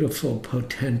beautiful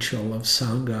potential of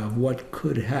Sangha, of what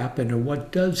could happen or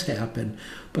what does happen,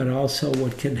 but also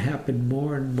what can happen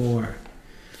more and more.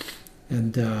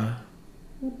 And Thich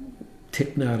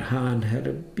Nhat Hanh had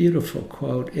a beautiful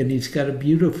quote, and he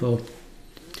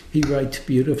writes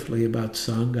beautifully about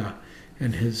Sangha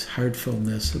and his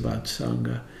heartfulness about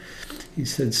Sangha. He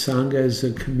said, Sangha is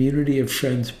a community of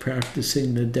friends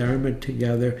practicing the Dharma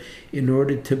together in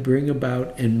order to bring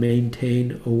about and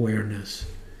maintain awareness.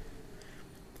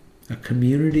 A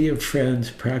community of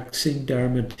friends practicing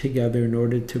Dharma together in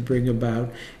order to bring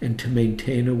about and to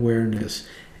maintain awareness.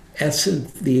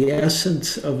 The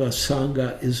essence of a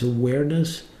Sangha is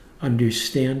awareness,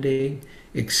 understanding,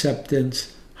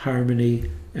 acceptance,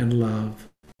 harmony, and love.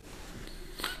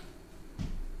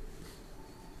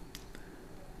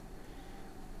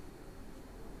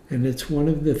 And it's one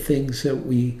of the things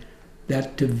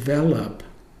that develop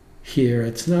here.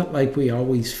 It's not like we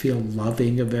always feel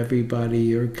loving of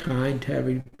everybody or kind to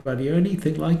everybody or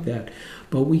anything like that,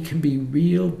 but we can be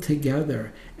real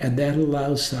together, and that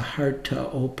allows the heart to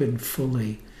open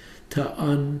fully,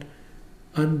 to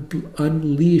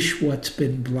unleash what's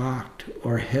been blocked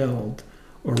or held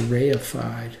or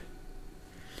reified.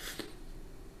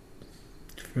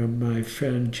 From my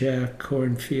friend Jack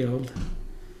Cornfield.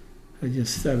 I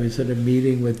was at a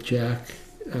meeting with Jack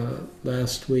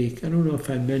last week. I don't know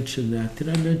if I mentioned that. Did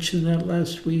I mention that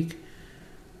last week?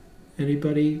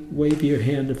 Anybody? Wave your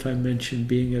hand if I mentioned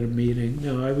being at a meeting.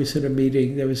 No, I was at a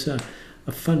meeting. There was a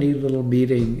funny little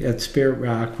meeting at Spirit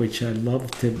Rock, which I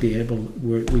love to be able,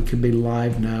 we can be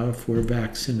live now if we're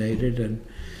vaccinated, and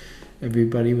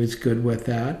everybody was good with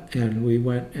that. And we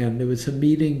went, and there was a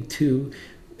meeting to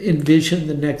envision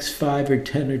the next 5 or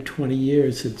 10 or 20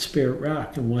 years at Spirit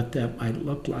Rock and what that might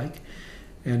look like.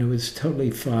 And it was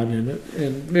totally fun,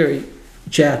 and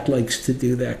Jack likes to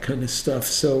do that kind of stuff,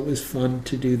 so it was fun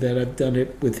to do that. I've done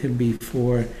it with him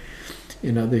before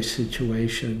in other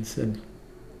situations, and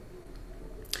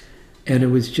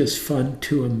it was just fun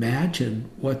to imagine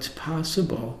what's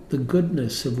possible, the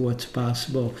goodness of what's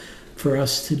possible for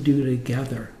us to do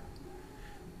together,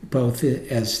 both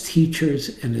as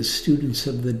teachers and as students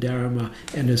of the Dharma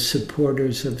and as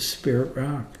supporters of Spirit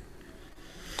Rock.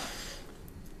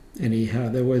 Anyhow,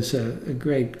 there was a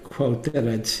great quote that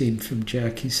I'd seen from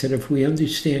Jack. He said, if we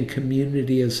understand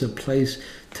community as a place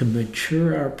to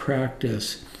mature our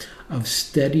practice of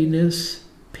steadiness,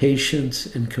 patience,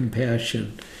 and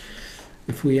compassion,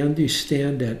 if we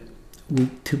understand it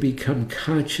to become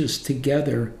conscious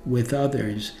together with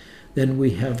others, then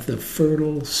we have the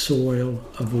fertile soil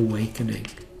of awakening.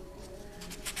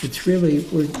 It's really,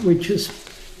 we're just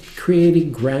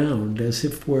creating ground, as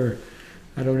if we're,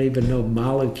 I don't even know,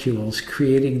 molecules,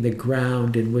 creating the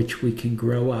ground in which we can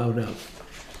grow out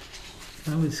of.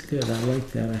 That was good. I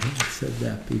like that. I haven't said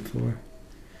that before.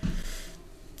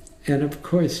 And of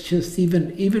course, just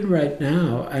even right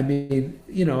now, I mean,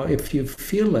 if you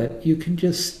feel it, you can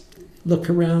just look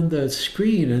around the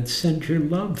screen and send your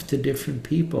love to different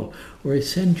people, or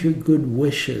send your good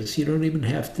wishes. You don't even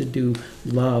have to do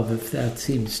love if that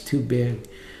seems too big,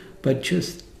 but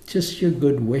just your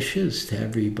good wishes to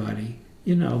everybody.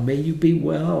 May you be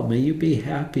well, may you be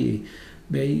happy,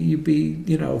 may you be,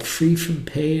 free from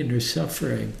pain or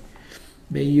suffering.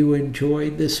 May you enjoy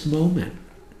this moment.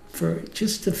 for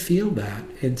just to feel that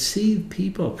and see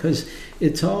people, because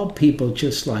it's all people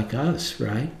just like us,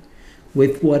 right?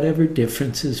 With whatever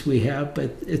differences we have,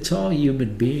 but it's all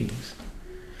human beings,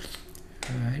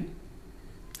 right?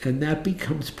 And that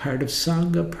becomes part of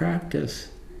Sangha practice,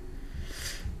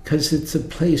 because it's a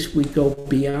place we go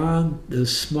beyond the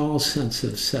small sense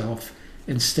of self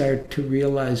and start to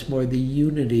realize more the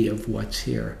unity of what's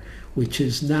here, which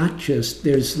is not just,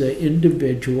 there's the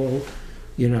individual,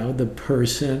 the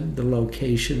person, the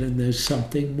location, and there's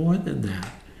something more than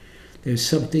that. There's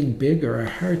something bigger. Our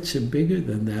hearts are bigger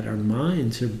than that. Our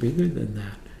minds are bigger than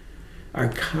that. Our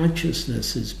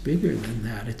consciousness is bigger than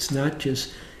that. It's not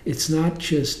just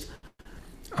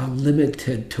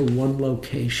limited to one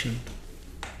location.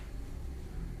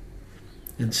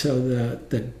 And so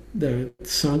the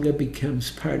Sangha becomes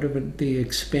part of the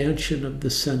expansion of the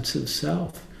sense of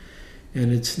self.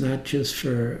 And it's not just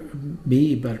for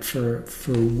me, but for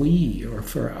we, or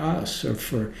for us,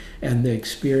 and the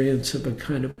experience of a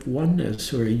kind of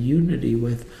oneness or a unity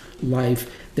with life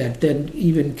that then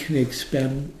even can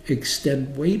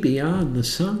extend way beyond the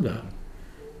Sangha,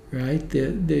 right?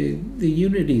 The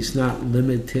unity's not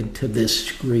limited to this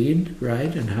screen,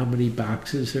 right? And how many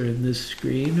boxes are in this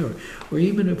screen, or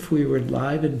even if we were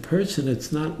live in person,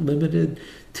 it's not limited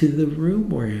to the room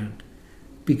we're in.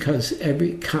 Because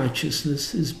every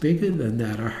consciousness is bigger than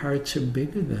that. Our hearts are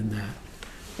bigger than that.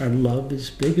 Our love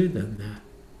is bigger than that.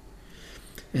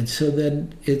 And so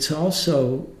then it's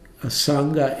also a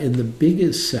Sangha in the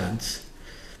biggest sense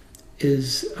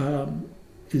is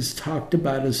talked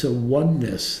about as a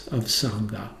oneness of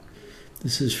Sangha.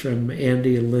 This is from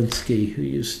Andy Alinsky, who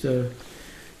used to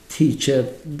teach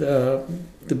at the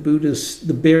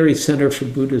Barry Center for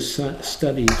Buddhist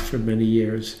Studies for many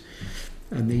years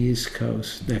on the East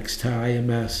Coast, next to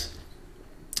IMS.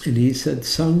 And he said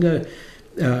Sangha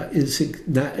is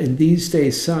not, in these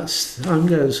days,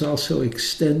 Sangha is also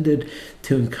extended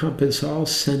to encompass all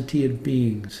sentient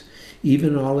beings,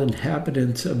 even all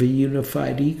inhabitants of a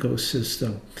unified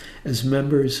ecosystem, as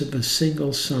members of a single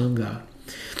Sangha.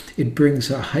 It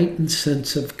brings a heightened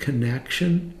sense of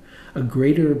connection, a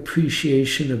greater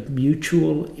appreciation of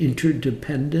mutual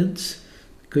interdependence.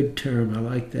 Good term, I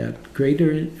like that.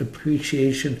 Greater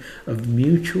appreciation of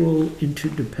mutual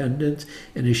interdependence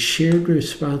and a shared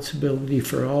responsibility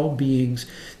for all beings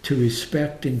to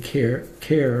respect and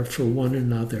care for one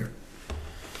another.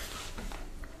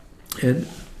 And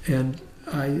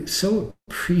I so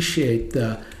appreciate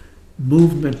the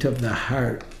movement of the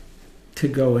heart to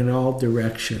go in all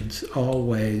directions, all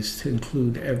ways, to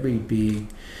include every being.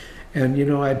 And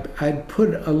I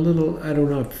put a little, I don't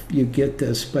know if you get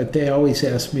this, but they always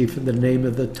ask me for the name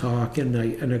of the talk and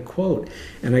a quote.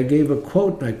 And I gave a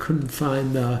quote and I couldn't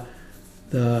find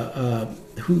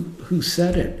who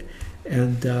said it.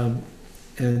 And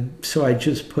so I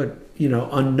just put,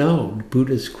 unknown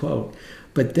Buddhist quote.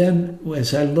 But then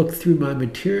as I looked through my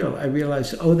material, I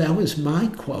realized, oh, that was my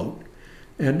quote.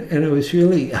 And it was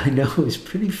really, I know, it was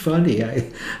pretty funny. I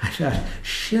thought,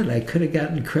 shit, I could have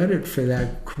gotten credit for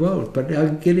that quote, but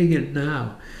I'm getting it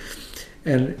now.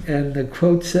 And the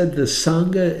quote said, the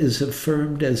Sangha is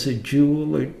affirmed as a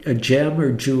jewel, a gem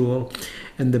or jewel,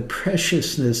 and the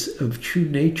preciousness of true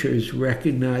nature is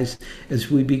recognized as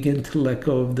we begin to let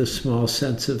go of the small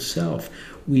sense of self.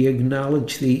 We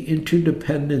acknowledge the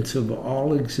interdependence of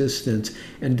all existence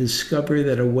and discover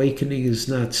that awakening is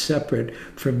not separate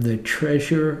from the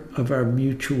treasure of our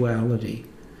mutuality.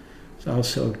 It's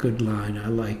also a good line. I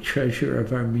like treasure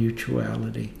of our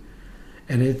mutuality.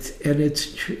 And it's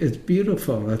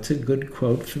beautiful. That's a good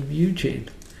quote from Eugene.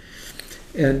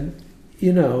 And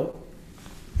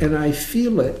and I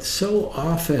feel it so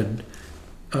often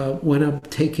when I'm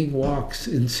taking walks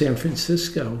in San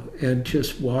Francisco and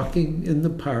just walking in the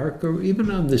park or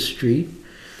even on the street.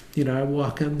 I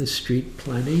walk on the street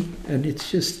plenty, and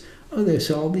it's just, there's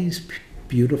all these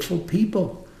beautiful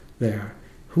people there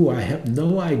who I have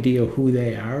no idea who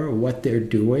they are or what they're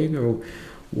doing or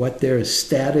what their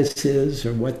status is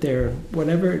or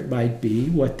whatever it might be,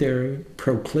 what their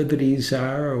proclivities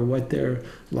are or what their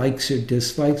likes or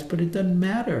dislikes, but it doesn't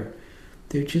matter.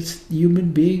 They're just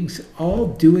human beings, all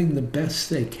doing the best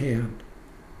they can.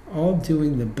 All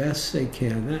doing the best they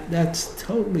can. That's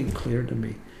totally clear to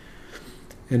me.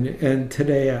 And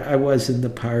today I was in the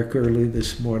park early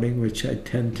this morning, which I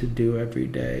tend to do every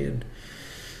day,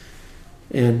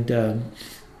 and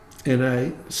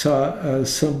I saw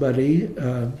somebody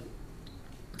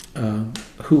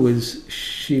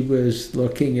she was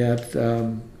looking at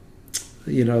the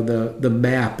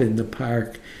map in the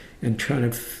park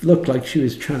and looked like she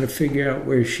was trying to figure out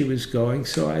where she was going.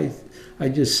 So I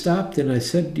just stopped and I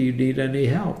said, "Do you need any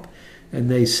help?" And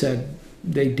they said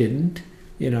they didn't,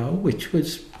 which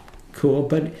was cool.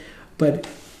 But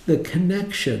the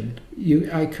connection,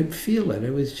 I could feel it.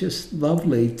 It was just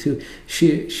lovely to.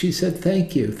 She said,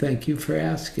 thank you for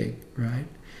asking, right?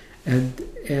 And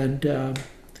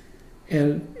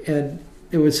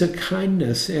there was a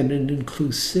kindness and an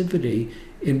inclusivity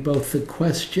in both the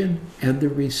question and the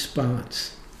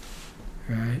response,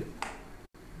 right?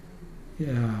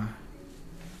 Yeah.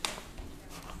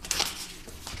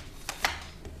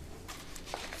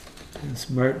 As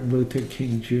Martin Luther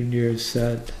King Jr.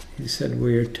 said, he said,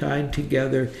 we are tied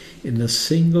together in a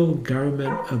single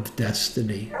garment of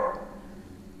destiny.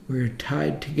 We are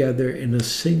tied together in a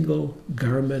single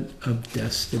garment of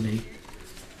destiny.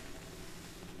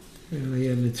 Really,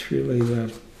 and it's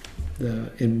really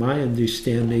in my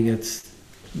understanding, it's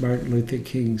Martin Luther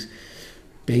King's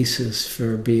basis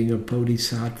for being a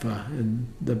bodhisattva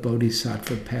and the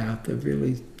bodhisattva path of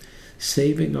really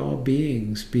saving all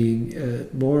beings, being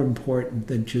more important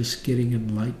than just getting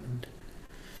enlightened.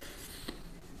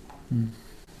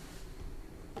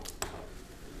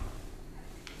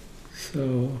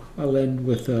 So I'll end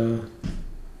with a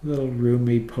little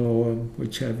Rumi poem,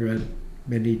 which I've read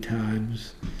many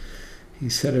times. He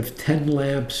said, if 10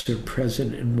 lamps are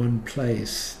present in one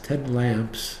place, 10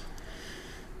 lamps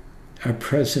are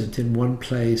present in one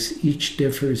place, each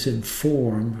differs in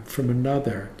form from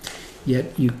another,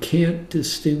 yet you can't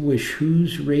distinguish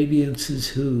whose radiance is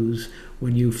whose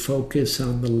when you focus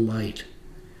on the light.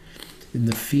 In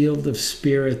the field of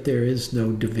spirit, there is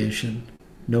no division.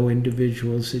 No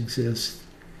individuals exist.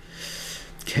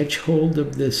 Catch hold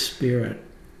of this spirit.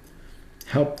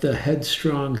 Help the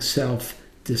headstrong self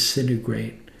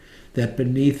disintegrate, that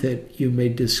beneath it you may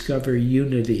discover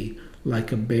unity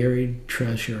like a buried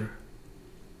treasure.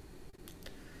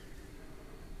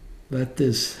 Let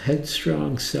this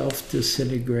headstrong self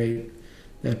disintegrate,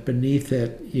 that beneath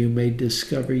it you may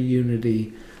discover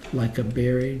unity like a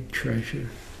buried treasure.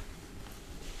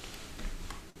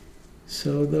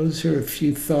 So those are a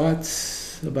few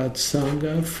thoughts about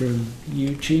Sangha from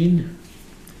Eugene.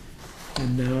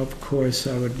 And now, of course,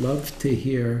 I would love to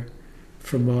hear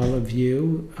from all of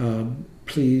you.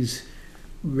 Please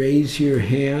raise your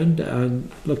hand on,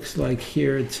 looks like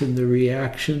here it's in the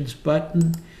reactions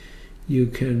button. You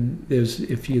can,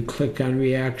 if you click on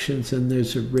reactions, and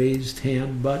there's a raised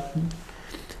hand button.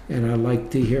 And I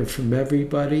like to hear from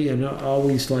everybody, and I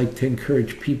always like to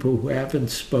encourage people who haven't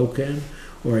spoken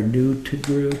or are new to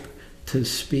group to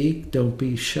speak. Don't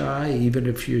be shy. Even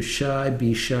if you're shy,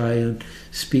 be shy and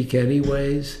speak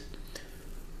anyways.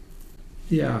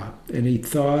 Yeah, any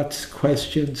thoughts,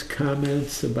 questions,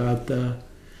 comments about the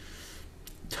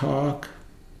talk,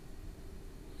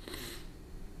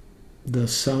 the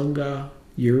Sangha,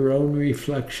 your own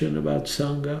reflection about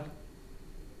Sangha?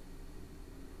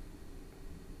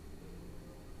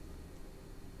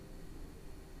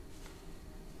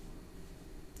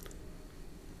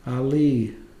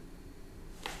 Ali.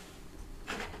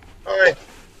 Hi.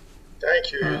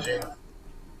 Thank you, Eugene.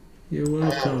 You're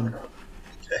welcome.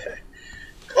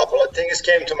 A couple of things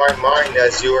came to my mind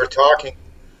as you were talking.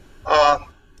 I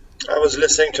was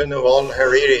listening to Yuval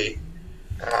Harari,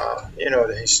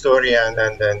 the historian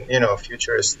and then,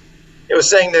 futurist. He was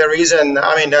saying the reason,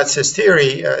 that's his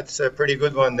theory, it's a pretty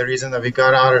good one. The reason that we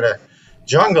got out of the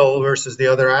jungle versus the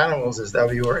other animals is that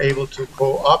we were able to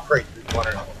cooperate with one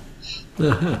another.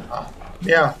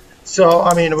 Yeah. So,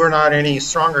 we're not any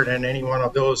stronger than any one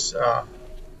of those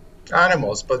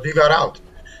animals, but we got out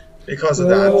because of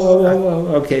that.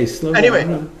 Okay, slow anyway.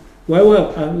 down.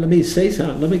 Well, let me say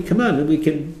something. Come on, we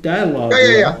can dialogue.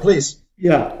 Yeah, please.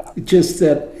 Yeah, just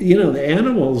that, the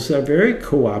animals are very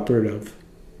cooperative.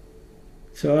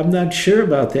 So I'm not sure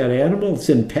about that. Animals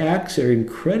in packs are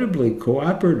incredibly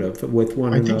cooperative with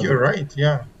one another. I think you're right,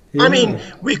 yeah.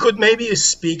 We could maybe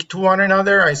speak to one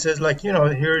another. I says,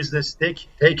 here's the stick,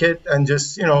 take it and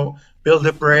just, build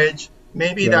a bridge.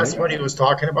 Maybe that's what he was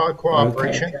talking about,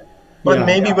 cooperation. Okay. But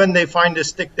maybe when they find the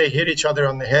stick, they hit each other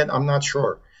on the head. I'm not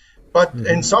sure. But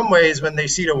in some ways, when they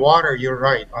see the water, you're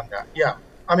right on that. Yeah.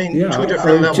 Two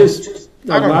different levels. Just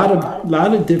a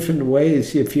lot of different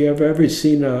ways. If you have ever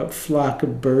seen a flock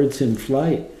of birds in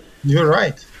flight. You're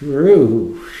right.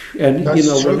 True. And,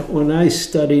 That's true. When I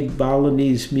studied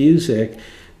Balinese music,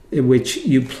 in which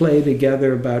you play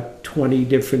together about 20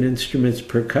 different instruments,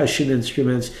 percussion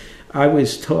instruments, I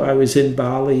was in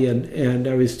Bali and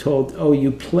I was told, you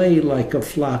play like a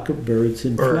flock of birds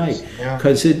in flight.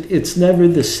 Because it's never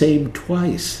the same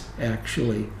twice,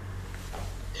 actually.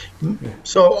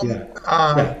 So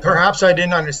perhaps I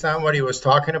didn't understand what he was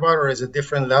talking about, or is a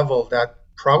different level that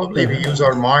probably we use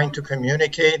our mind to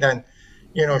communicate and,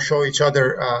 show each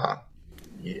other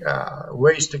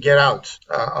ways to get out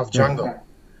of jungle.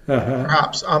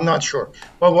 Perhaps, I'm not sure.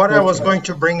 But what I was going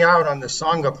to bring out on the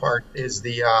Sangha part is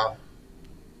the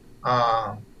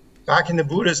back in the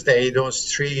Buddhist day,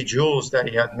 those three jewels that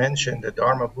he had mentioned, the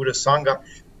Dharma, Buddha, Sangha.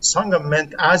 Sangha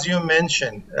meant, as you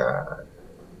mentioned,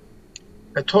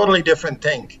 a totally different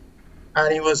thing.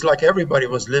 And it was like everybody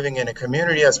was living in a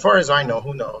community. As far as I know,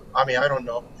 who knows? I mean, I don't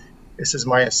know. This is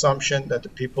my assumption that the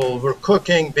people were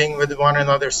cooking, being with one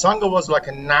another. Sangha was like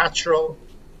a natural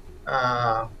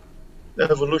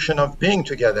evolution of being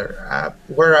together.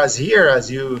 Whereas here,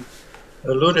 as you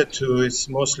alluded to, it's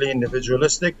mostly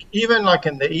individualistic. Even like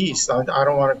in the East, I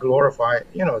don't want to glorify,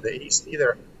 the East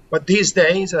either. But these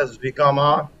days, as we come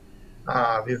on,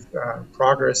 we've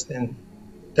progressed in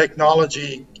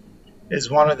technology. Is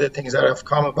one of the things that have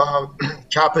come about,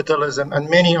 capitalism and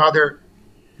many other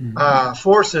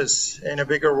forces in a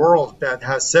bigger world that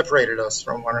has separated us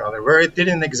from one another, where it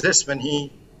didn't exist when he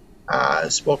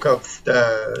spoke of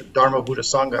the Dharma Buddha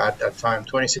Sangha at that time,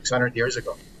 2,600 years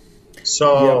ago.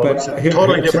 So it's a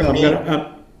totally different meaning.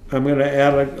 I'm going to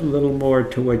add a little more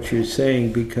to what you're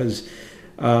saying, because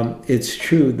it's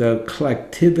true, the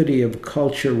collectivity of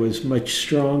culture was much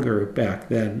stronger back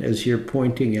then, as you're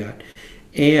pointing at.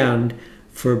 And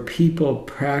for people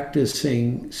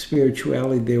practicing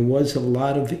spirituality, there was a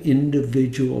lot of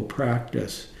individual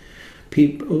practice.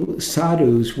 People,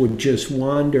 sadhus would just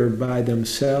wander by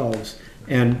themselves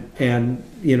and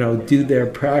do their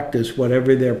practice,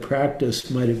 whatever their practice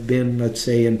might have been, let's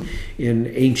say in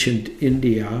ancient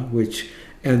India,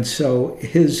 and so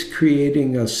his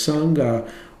creating a sangha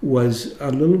was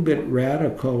a little bit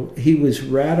radical. He was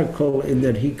radical in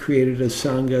that he created a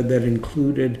sangha that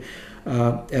included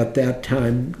at that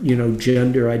time,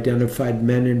 gender identified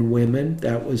men and women.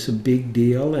 That was a big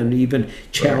deal, and even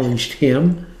challenged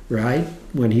him, right,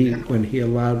 when he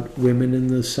allowed women in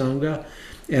the sangha.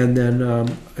 And then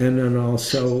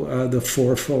also the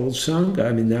fourfold sangha.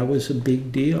 I mean, that was a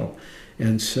big deal.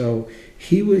 And so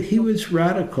he was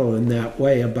radical in that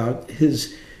way about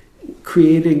his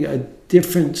creating a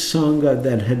different sangha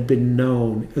that had been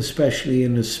known, especially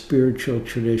in a spiritual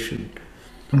tradition.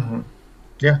 Mm-hmm.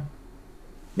 Yeah.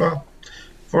 Well,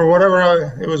 for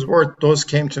whatever it was worth, those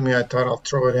came to me. I thought I'll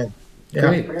throw it in.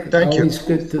 Yeah. Great. Thank you. Always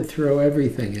good to throw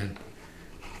everything in.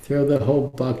 Throw the whole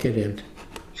bucket in.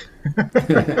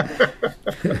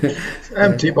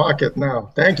 Empty bucket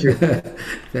now. Thank you.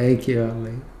 Thank you,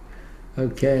 Ali.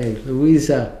 Okay,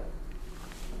 Louisa.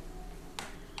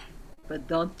 But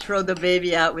don't throw the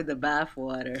baby out with the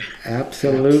bathwater.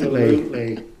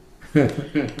 Absolutely.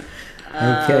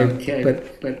 Okay,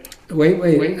 but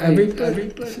wait.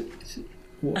 Everybody,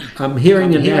 I'm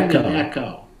hearing an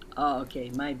echo. Oh,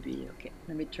 okay, might be. Okay,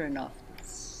 let me turn off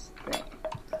this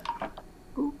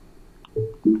thing.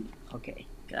 Okay,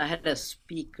 I had a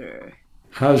speaker.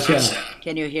 How's that?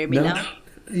 Can you hear me now?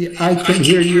 I can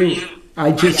hear you.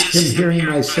 I just am hearing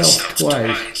myself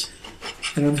twice.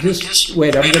 And I'm going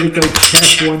to go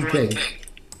check one thing.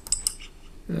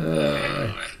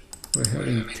 We're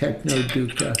having techno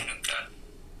dukkha.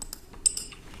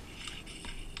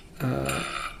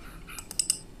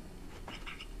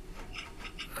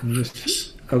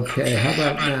 Okay, how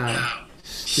about now?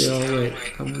 Still, wait,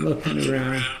 I'm looking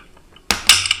around.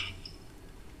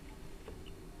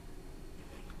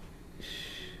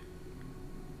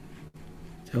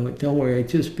 Don't worry,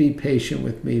 just be patient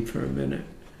with me for a minute.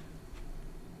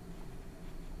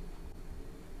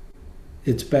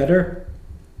 It's better?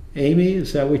 Amy,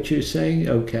 is that what you're saying?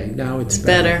 Okay, now it's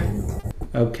better.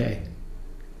 Okay,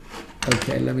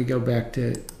 let me go back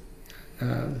to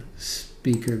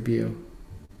speaker view.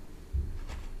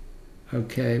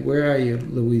 Okay, where are you,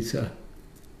 Louisa?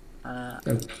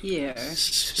 Here.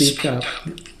 Speak up.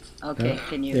 Okay,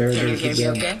 can you hear me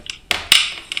okay?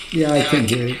 Yeah, I can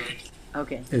hear you.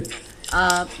 Okay.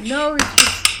 No, it's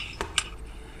just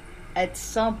at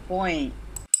some point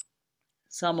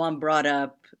someone brought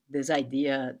up this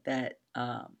idea that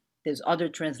there's other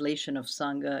translation of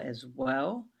Sangha as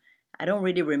well. I don't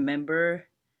really remember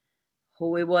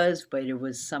who it was, but it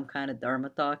was some kind of Dharma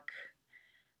talk.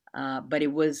 But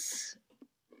it was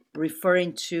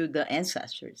referring to the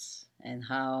ancestors and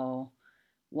how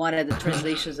one of the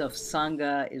translations of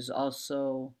Sangha is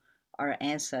also our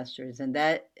ancestors. And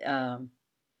that,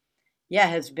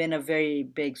 has been a very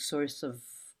big source of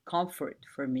comfort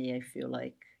for me. I feel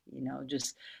like,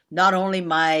 just not only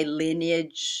my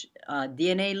lineage,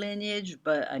 DNA lineage,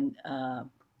 but a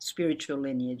spiritual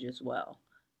lineage as well.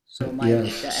 So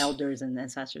the elders and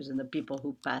ancestors and the people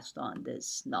who passed on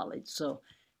this knowledge. So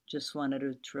just wanted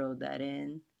to throw that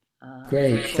in.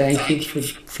 Great. before Thank you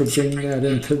that. for bringing that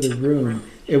into the room.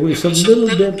 It was a little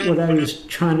bit what I was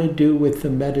trying to do with the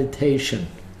meditation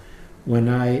when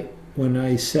I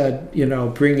said,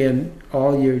 bring in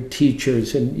all your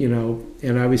teachers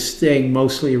and I was staying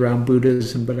mostly around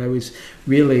Buddhism, but I was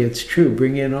really, it's true,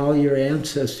 bring in all your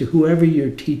ancestors, whoever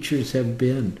your teachers have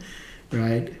been,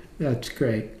 right? That's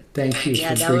great. Thank you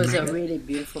Yeah, for that was bringing a it. really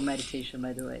beautiful meditation,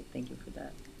 by the way. Thank you for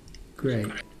that. Great.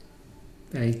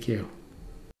 Thank you.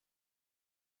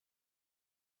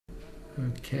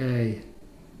 Okay.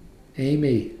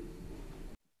 Amy.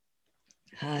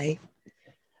 Hi.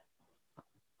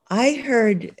 I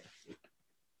heard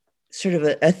sort of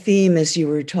a theme as you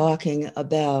were talking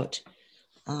about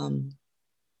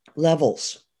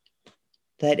levels,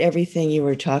 that everything you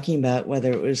were talking about,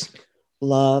 whether it was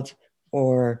love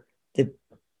or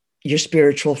your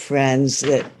spiritual friends,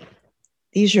 that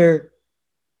these are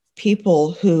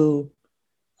people who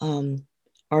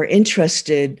are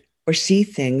interested or see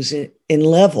things in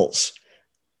levels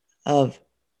of,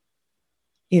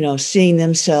 seeing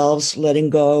themselves, letting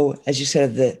go, as you said,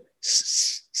 of the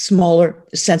smaller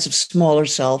sense of smaller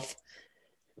self,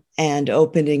 and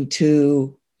opening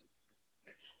to,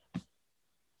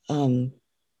 the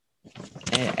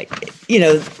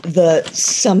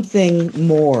something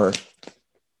more.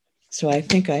 So I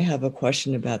think I have a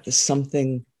question about the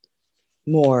something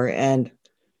more. And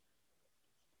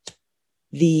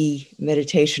the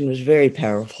meditation was very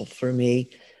powerful for me.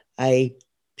 I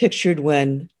pictured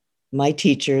when my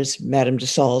teachers, Madame de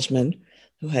Salzman,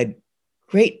 who had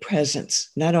great presence,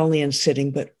 not only in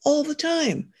sitting, but all the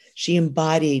time, she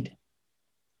embodied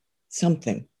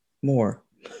something more.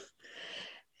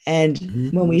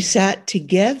 And when we sat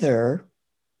together,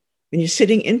 when you're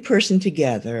sitting in person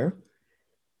together,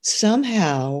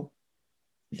 somehow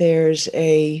there's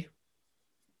a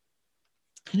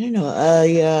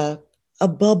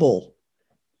bubble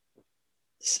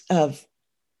of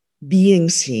being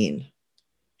seen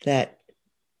that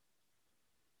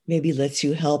maybe lets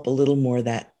you help a little more,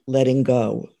 that letting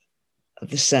go of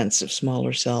the sense of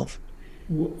smaller self.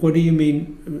 What do you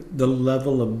mean, the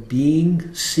level of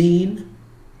being seen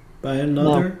by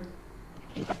another?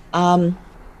 No.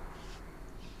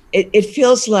 It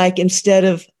feels like instead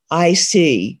of I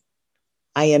see,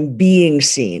 I am being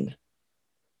seen.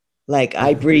 Like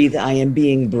I breathe, I am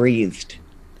being breathed.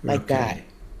 Like okay.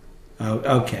 that.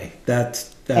 Okay, that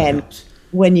and helps.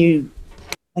 when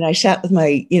I sat with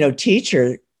my,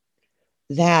 teacher,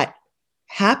 that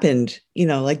happened,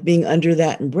 like being under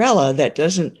that umbrella. That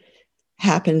doesn't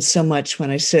happen so much when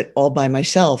I sit all by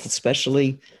myself,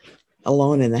 especially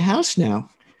alone in the house now.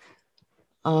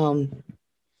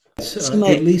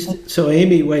 So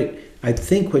Amy, wait, I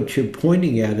think what you're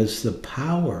pointing at is the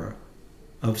power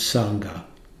of Sangha,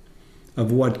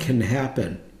 of what can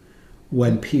happen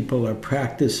when people are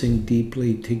practicing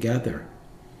deeply together.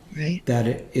 Right. That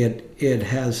it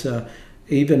has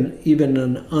even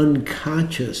an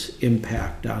unconscious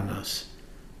impact on us.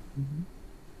 Mm-hmm.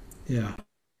 Yeah.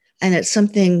 And it's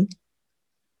something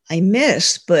I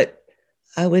miss, but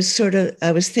I was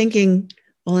thinking,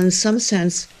 well, in some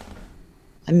sense,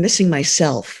 I'm missing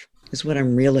myself is what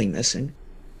I'm really missing.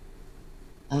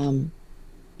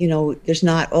 There's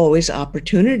not always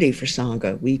opportunity for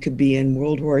Sangha. We could be in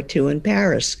World War II in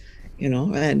Paris,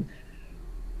 and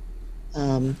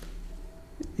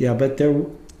yeah, but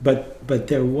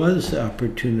there was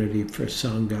opportunity for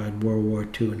Sangha in World War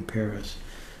II in Paris.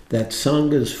 That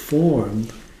Sanghas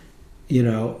formed,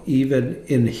 even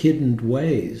in hidden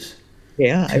ways.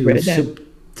 Yeah, I read that.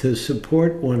 To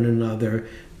support one another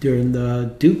during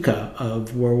the dukkha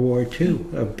of World War II,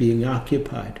 of being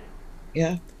occupied.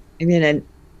 Yeah. I mean, and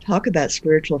talk about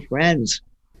spiritual friends.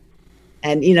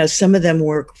 And, some of them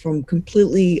work from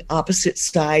completely opposite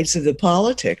sides of the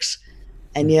politics.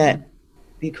 And yet,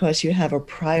 because you have a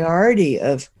priority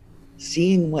of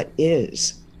seeing what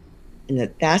is,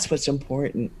 and that's what's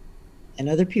important. And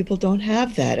other people don't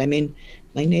have that. I mean,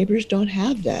 my neighbors don't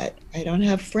have that. I don't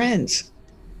have friends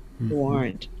who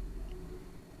aren't,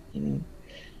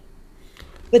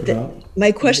 But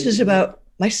my question is about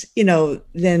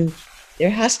then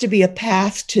there has to be a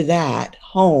path to that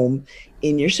home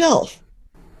in yourself.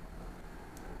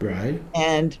 Right.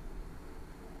 And,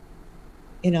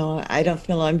 I don't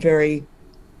feel I'm very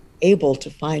able to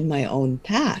find my own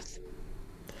path.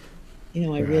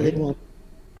 I really want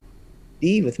to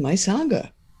be with my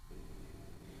Sangha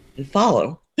and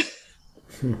follow.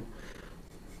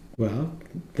 Well,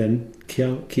 then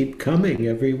keep coming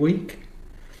every week.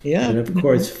 Yeah. And of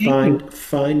course, Thank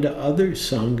find other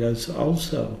sanghas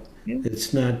also. you. Yeah.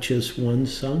 It's not just one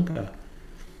sangha.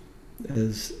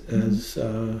 As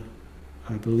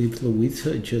I believe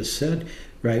Louisa just said,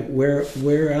 right,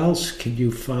 where else can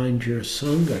you find your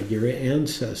Sangha, your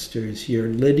ancestors, your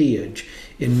lineage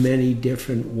in many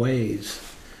different ways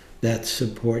that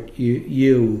support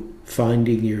you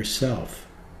finding yourself?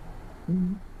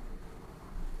 Mhm.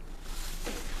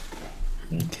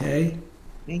 Okay?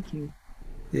 Thank you.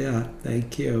 Yeah,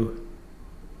 thank you.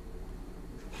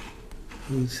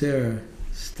 Who's there?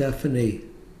 Stephanie.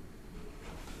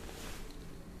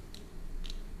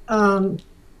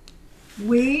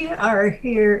 We are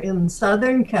here in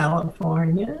Southern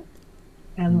California,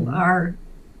 and our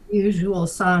usual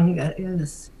Sangha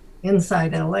is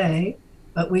inside LA,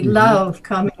 but we love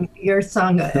coming to your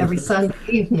Sangha every Sunday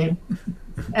evening.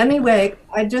 Anyway,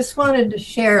 I just wanted to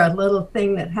share a little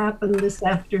thing that happened this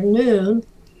afternoon.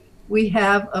 We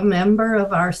have a member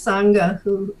of our Sangha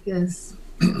who is,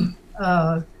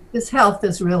 his health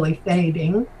is really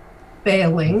failing.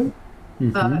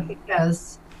 He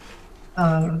has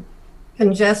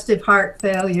congestive heart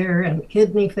failure and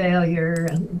kidney failure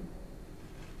and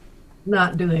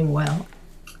not doing well.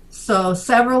 So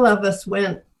several of us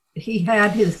went, he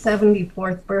had his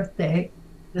 74th birthday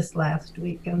this last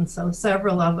week. And so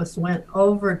several of us went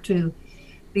over to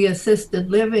the assisted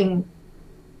living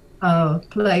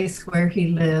place where he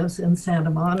lives in Santa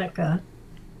Monica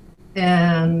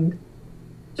and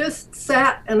just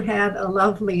sat and had a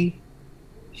lovely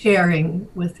sharing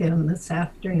with him this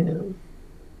afternoon.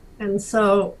 And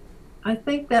so I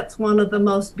think that's one of the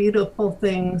most beautiful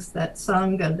things that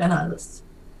Sangha does,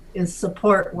 is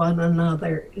support one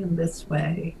another in this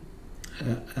way.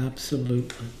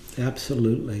 Absolutely,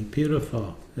 absolutely.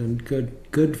 Beautiful and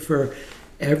good for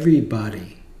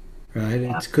everybody, right?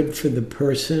 Yeah. It's good for the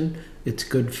person, it's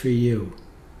good for you,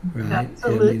 right?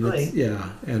 Absolutely.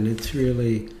 And it's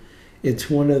really,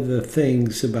 it's one of the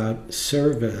things about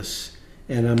service.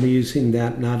 And I'm using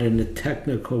that not in a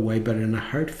technical way, but in a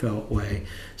heartfelt way,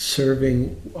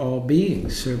 serving all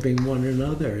beings, serving one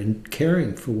another and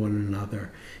caring for one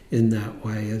another in that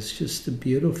way is just a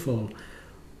beautiful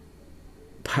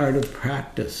part of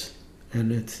practice.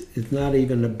 And it's not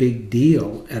even a big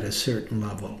deal at a certain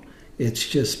level. It's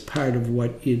just part of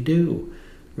what you do,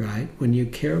 right? When you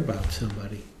care about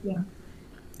somebody. Yeah.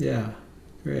 Yeah,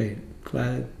 great.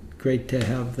 Great to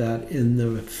have that in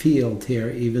the field here,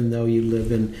 even though you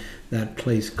live in that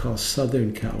place called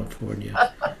Southern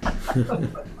California.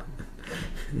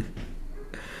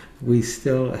 We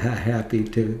still are happy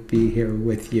to be here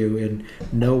with you in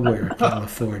nowhere,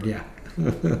 California.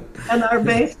 And our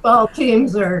baseball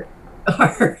teams are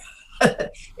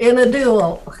in a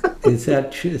duel. Is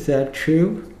that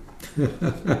true?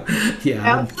 Yeah,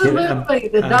 absolutely.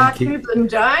 The Dodgers and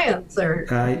Giants are.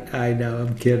 I know.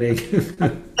 I'm kidding.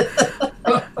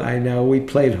 I know. We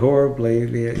played horribly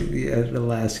the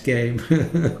last game.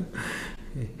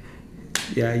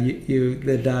 Yeah,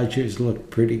 the Dodgers look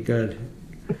pretty good.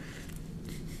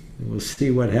 We'll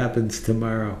see what happens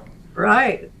tomorrow.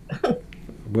 Right.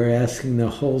 We're asking the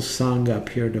whole song up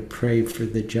here to pray for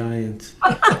the Giants.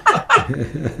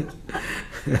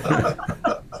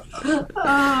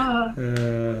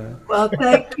 Well,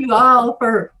 thank you all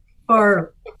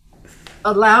for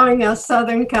allowing us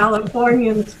Southern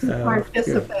Californians to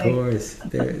participate. Of course.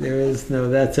 There is no,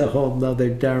 that's a whole nother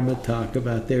Dharma talk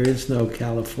about there is no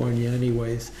California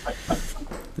anyways.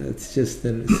 That's just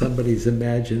somebody's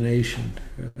imagination,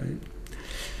 right?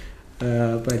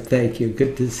 But thank you.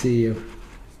 Good to see you.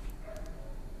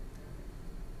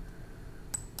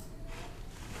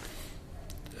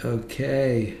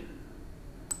 Okay.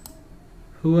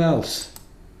 Who else?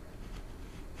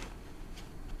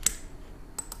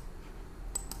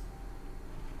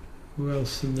 Who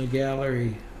else in the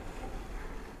gallery?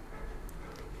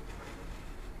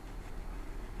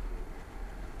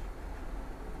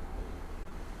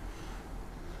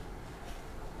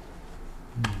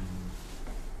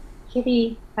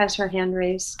 Kitty has her hand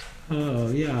raised.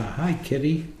 Oh, yeah. Hi,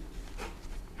 Kitty.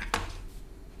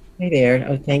 Hey there.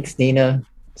 Oh, thanks, Nina.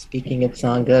 Speaking of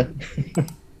Sangha.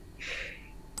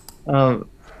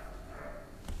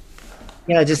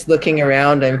 Yeah, just looking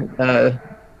around,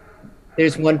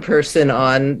 there's one person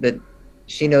on that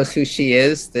she knows who she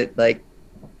is, that like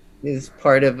is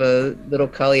part of a little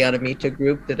Kalyanamita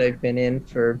group that I've been in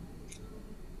for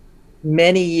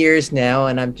many years now.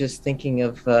 And I'm just thinking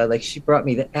of like she brought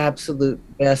me the absolute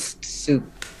best soup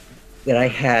that I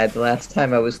had the last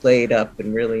time I was laid up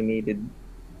and really needed,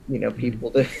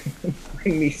 people to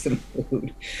bring me some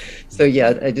food. So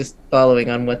yeah, I just following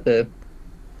on what the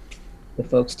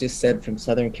folks just said from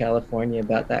Southern California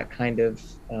about that kind of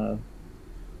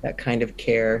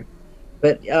care.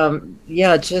 But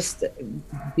yeah, just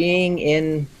being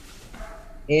in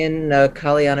in a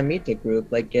Kalyanamita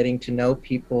group, like getting to know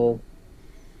people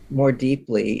more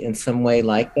deeply in some way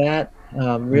like that,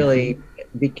 really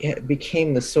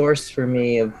became the source for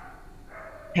me of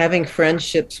having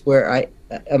friendships where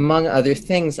among other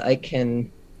things, I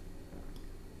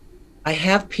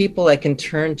have people I can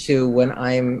turn to when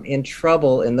I'm in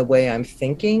trouble in the way I'm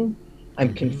thinking.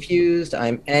 I'm confused,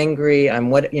 I'm angry,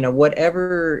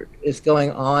 whatever is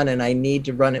going on, and I need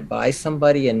to run it by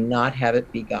somebody and not have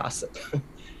it be gossip.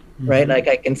 Right? Like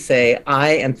I can say, I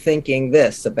am thinking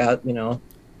this about,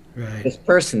 Right. this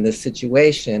person, this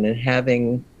situation, and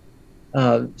having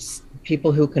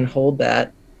people who can hold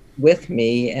that with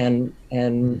me and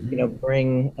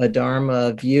bring a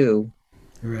Dharma view.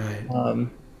 Right.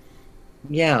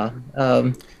 Yeah.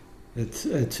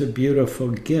 It's a beautiful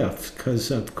gift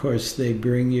because, of course, they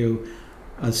bring you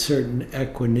a certain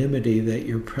equanimity that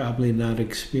you're probably not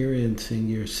experiencing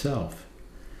yourself.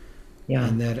 Yeah.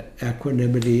 And that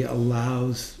equanimity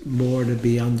allows more to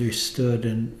be understood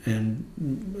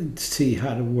and see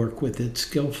how to work with it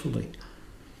skillfully.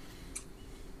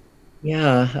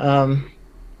 Yeah.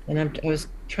 And I was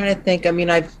trying to think. I mean,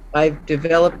 I've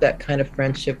developed that kind of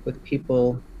friendship with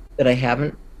people that I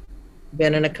haven't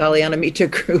been in a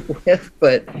Kalyanamita group with,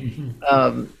 but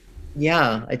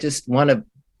yeah, I just want to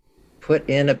put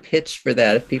in a pitch for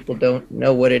that. If people don't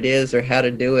know what it is or how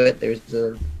to do it, there's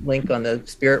a link on the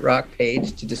Spirit Rock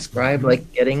page to describe like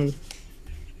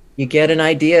you get an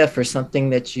idea for something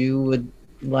that you would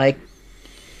like,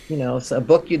 so a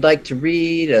book you'd like to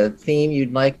read, a theme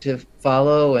you'd like to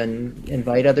follow, and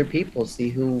invite other people, see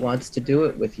who wants to do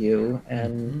it with you.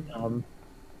 And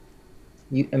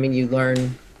you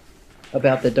learn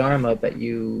about the Dharma, but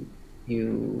you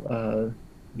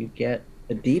get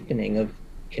a deepening of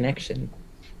connection,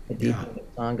 a deepening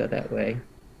of Sangha that way.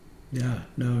 Yeah,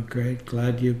 no, great.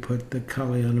 Glad you put the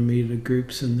Kalyanamita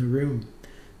groups in the room.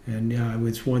 And yeah, I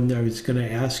was going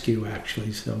to ask you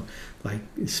actually, so like,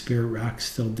 is Spirit Rock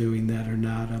still doing that or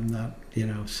not? I'm not,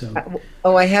 so.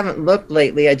 I haven't looked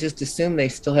lately. I just assume they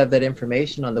still have that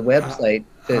information on the website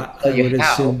to tell you I would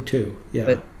how. assume too, yeah,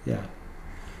 but,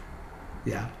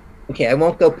 yeah. Okay, I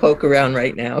won't go poke around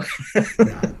right now.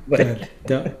 No,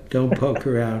 don't poke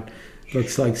around.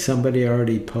 Looks like somebody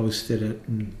already posted it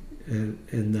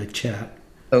in the chat.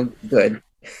 Oh, good.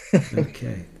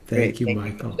 Okay, thank you,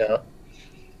 Michael.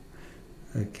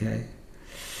 Okay.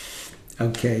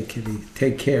 Okay, Kitty.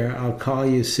 Take care. I'll call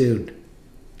you soon.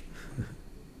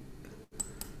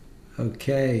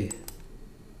 Okay.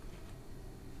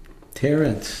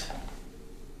 Terrence.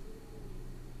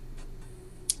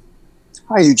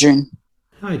 Hi, Eugene.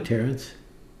 Hi, Terrence.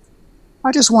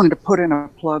 I just wanted to put in a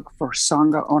plug for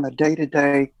Sangha on a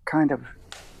day-to-day kind of,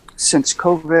 since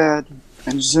COVID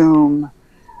and Zoom,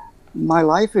 my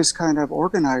life is kind of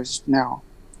organized now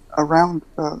around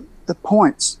the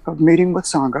points of meeting with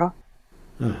Sangha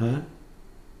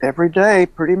every day,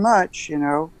 pretty much,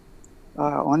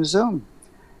 on Zoom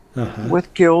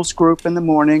with Gil's group in the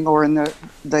morning, or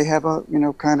they have a,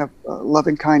 kind of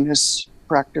loving kindness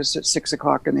practice at 6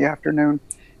 o'clock in the afternoon.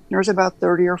 There's about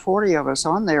 30 or 40 of us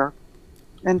on there.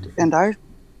 And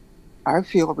I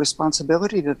feel a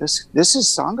responsibility to this. This is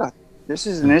Sangha.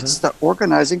 And it's the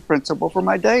organizing principle for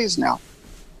my days now.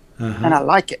 And I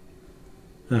like it.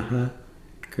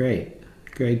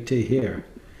 Great to hear.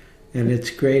 And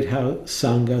it's great how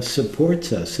Sangha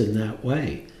supports us in that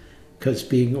way, because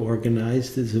being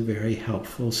organized is a very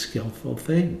helpful, skillful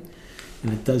thing.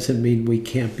 And it doesn't mean we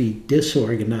can't be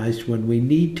disorganized when we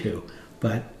need to,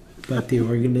 but the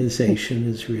organization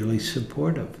is really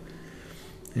supportive.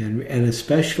 And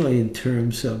especially in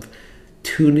terms of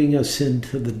tuning us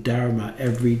into the Dharma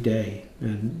every day.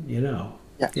 And,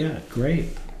 yeah,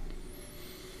 great.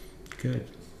 Good.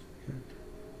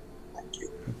 Thank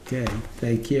you. Okay,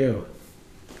 thank you.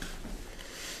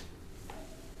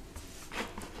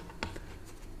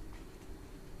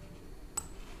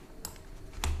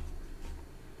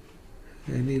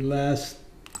 Any last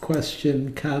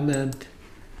question, comment?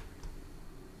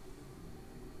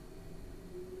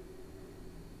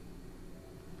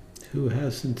 Who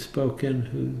hasn't spoken?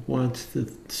 Who wants to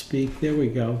speak? There we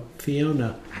go.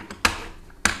 Fiona.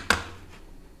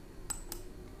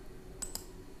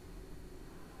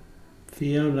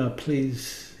 Fiona,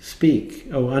 please speak.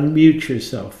 Oh, unmute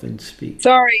yourself and speak.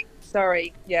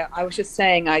 Sorry. Yeah, I was just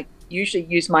saying I usually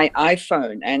use my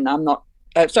iPhone, and I'm not,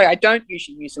 I don't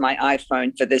usually use my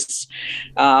iPhone for this.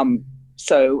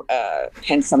 So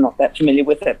hence I'm not that familiar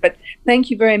with it. But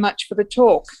thank you very much for the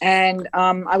talk. And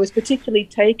I was particularly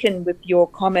taken with your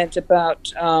comment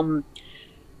about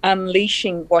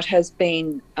unleashing what has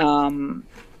been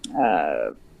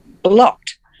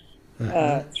blocked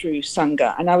through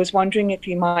Sangha. And I was wondering if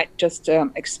you might just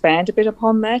expand a bit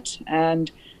upon that.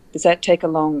 And does that take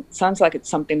sounds like it's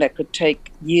something that could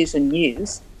take years and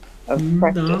years of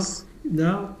practice.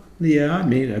 No. Yeah, I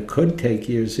mean, it could take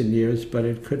years and years, but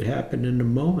it could happen in a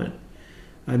moment.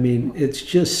 I mean, it's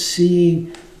just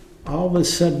seeing, all of a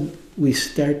sudden, we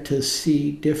start to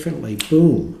see differently.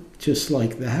 Boom, just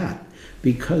like that.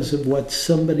 Because of what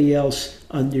somebody else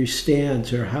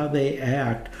understands or how they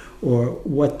act or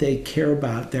what they care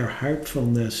about, their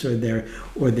heartfulness or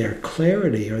their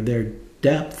clarity or their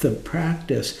depth of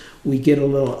practice, we get a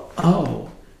little,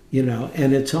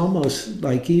 and it's almost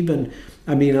like even,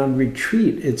 I mean, on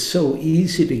retreat, it's so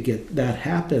easy to get, that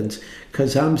happens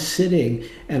because I'm sitting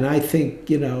and I think,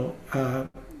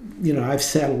 I've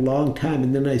sat a long time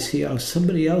and then I see,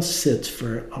 somebody else sits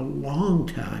for a long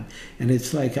time. And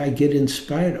it's like I get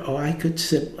inspired.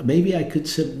 Maybe I could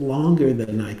sit longer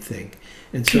than I think.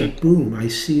 And so, boom, I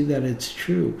see that it's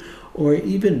true. Or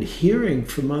even hearing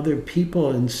from other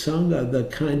people in Sangha the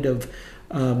kind of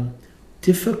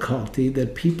difficulty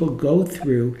that people go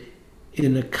through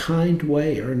in a kind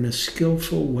way or in a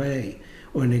skillful way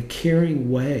or in a caring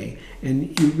way.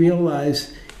 And you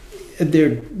realize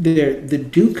the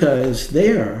dukkha is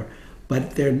there,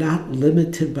 but they're not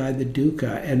limited by the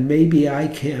dukkha. And maybe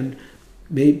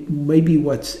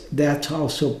that's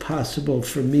also possible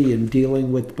for me in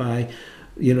dealing with my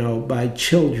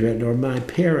children or my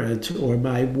parents or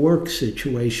my work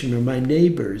situation or my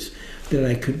neighbors, that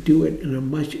I could do it in a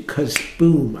much, because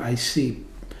boom, I see,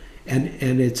 and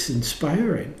it's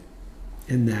inspiring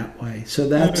in that way. So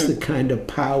that's the kind of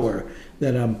power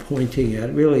that I'm pointing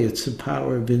at. Really, it's the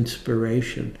power of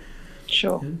inspiration.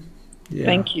 Sure. Yeah.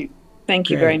 Thank you. Thank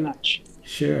you very much.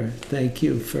 Sure. Thank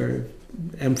you for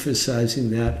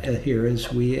emphasizing that here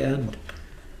as we end.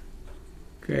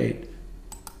 Great.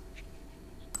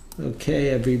 Okay,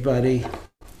 everybody.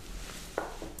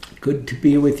 Good to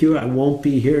be with you. I won't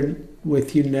be here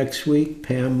with you next week.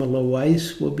 Pamela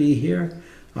Weiss will be here.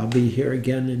 I'll be here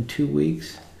again in 2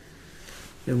 weeks.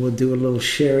 And we'll do a little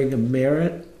sharing of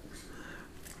merit.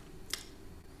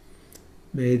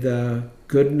 May the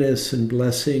goodness and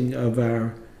blessing of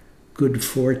our good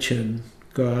fortune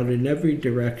go out in every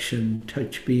direction,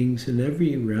 touch beings in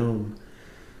every realm,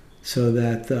 so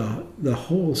that the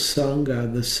whole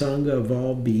Sangha, the Sangha of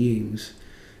all beings,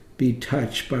 be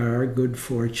touched by our good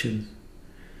fortune.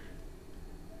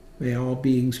 May all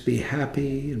beings be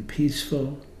happy and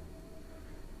peaceful.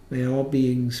 May all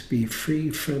beings be free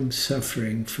from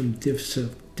suffering, from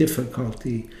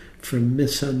difficulty, from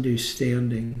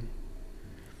misunderstanding.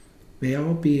 May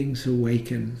all beings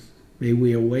awaken. May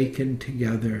we awaken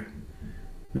together.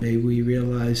 May we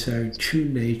realize our true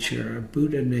nature, our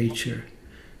Buddha nature,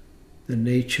 the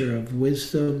nature of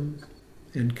wisdom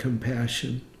and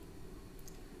compassion.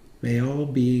 May all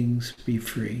beings be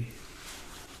free.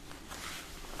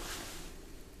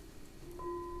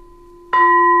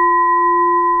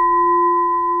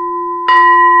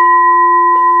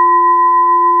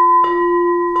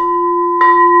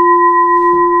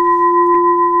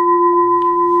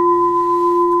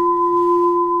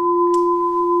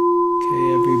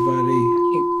 Okay, everybody,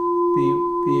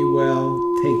 be well,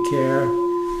 take care,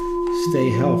 stay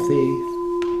healthy.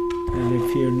 And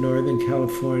if you're in Northern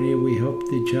California, we hope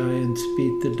the Giants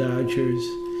beat the Dodgers.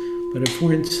 But if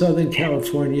we're in Southern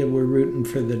California, we're rooting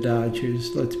for the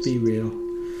Dodgers. Let's be real.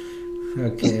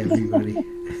 Okay, everybody.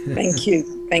 Thank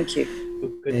you. Thank you.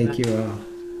 Thank you all.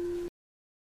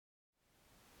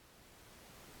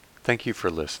 Thank you for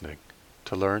listening.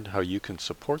 To learn how you can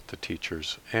support the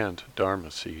teachers and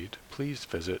Dharma Seed, please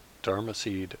visit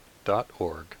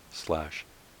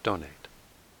dharmaseed.org/donate.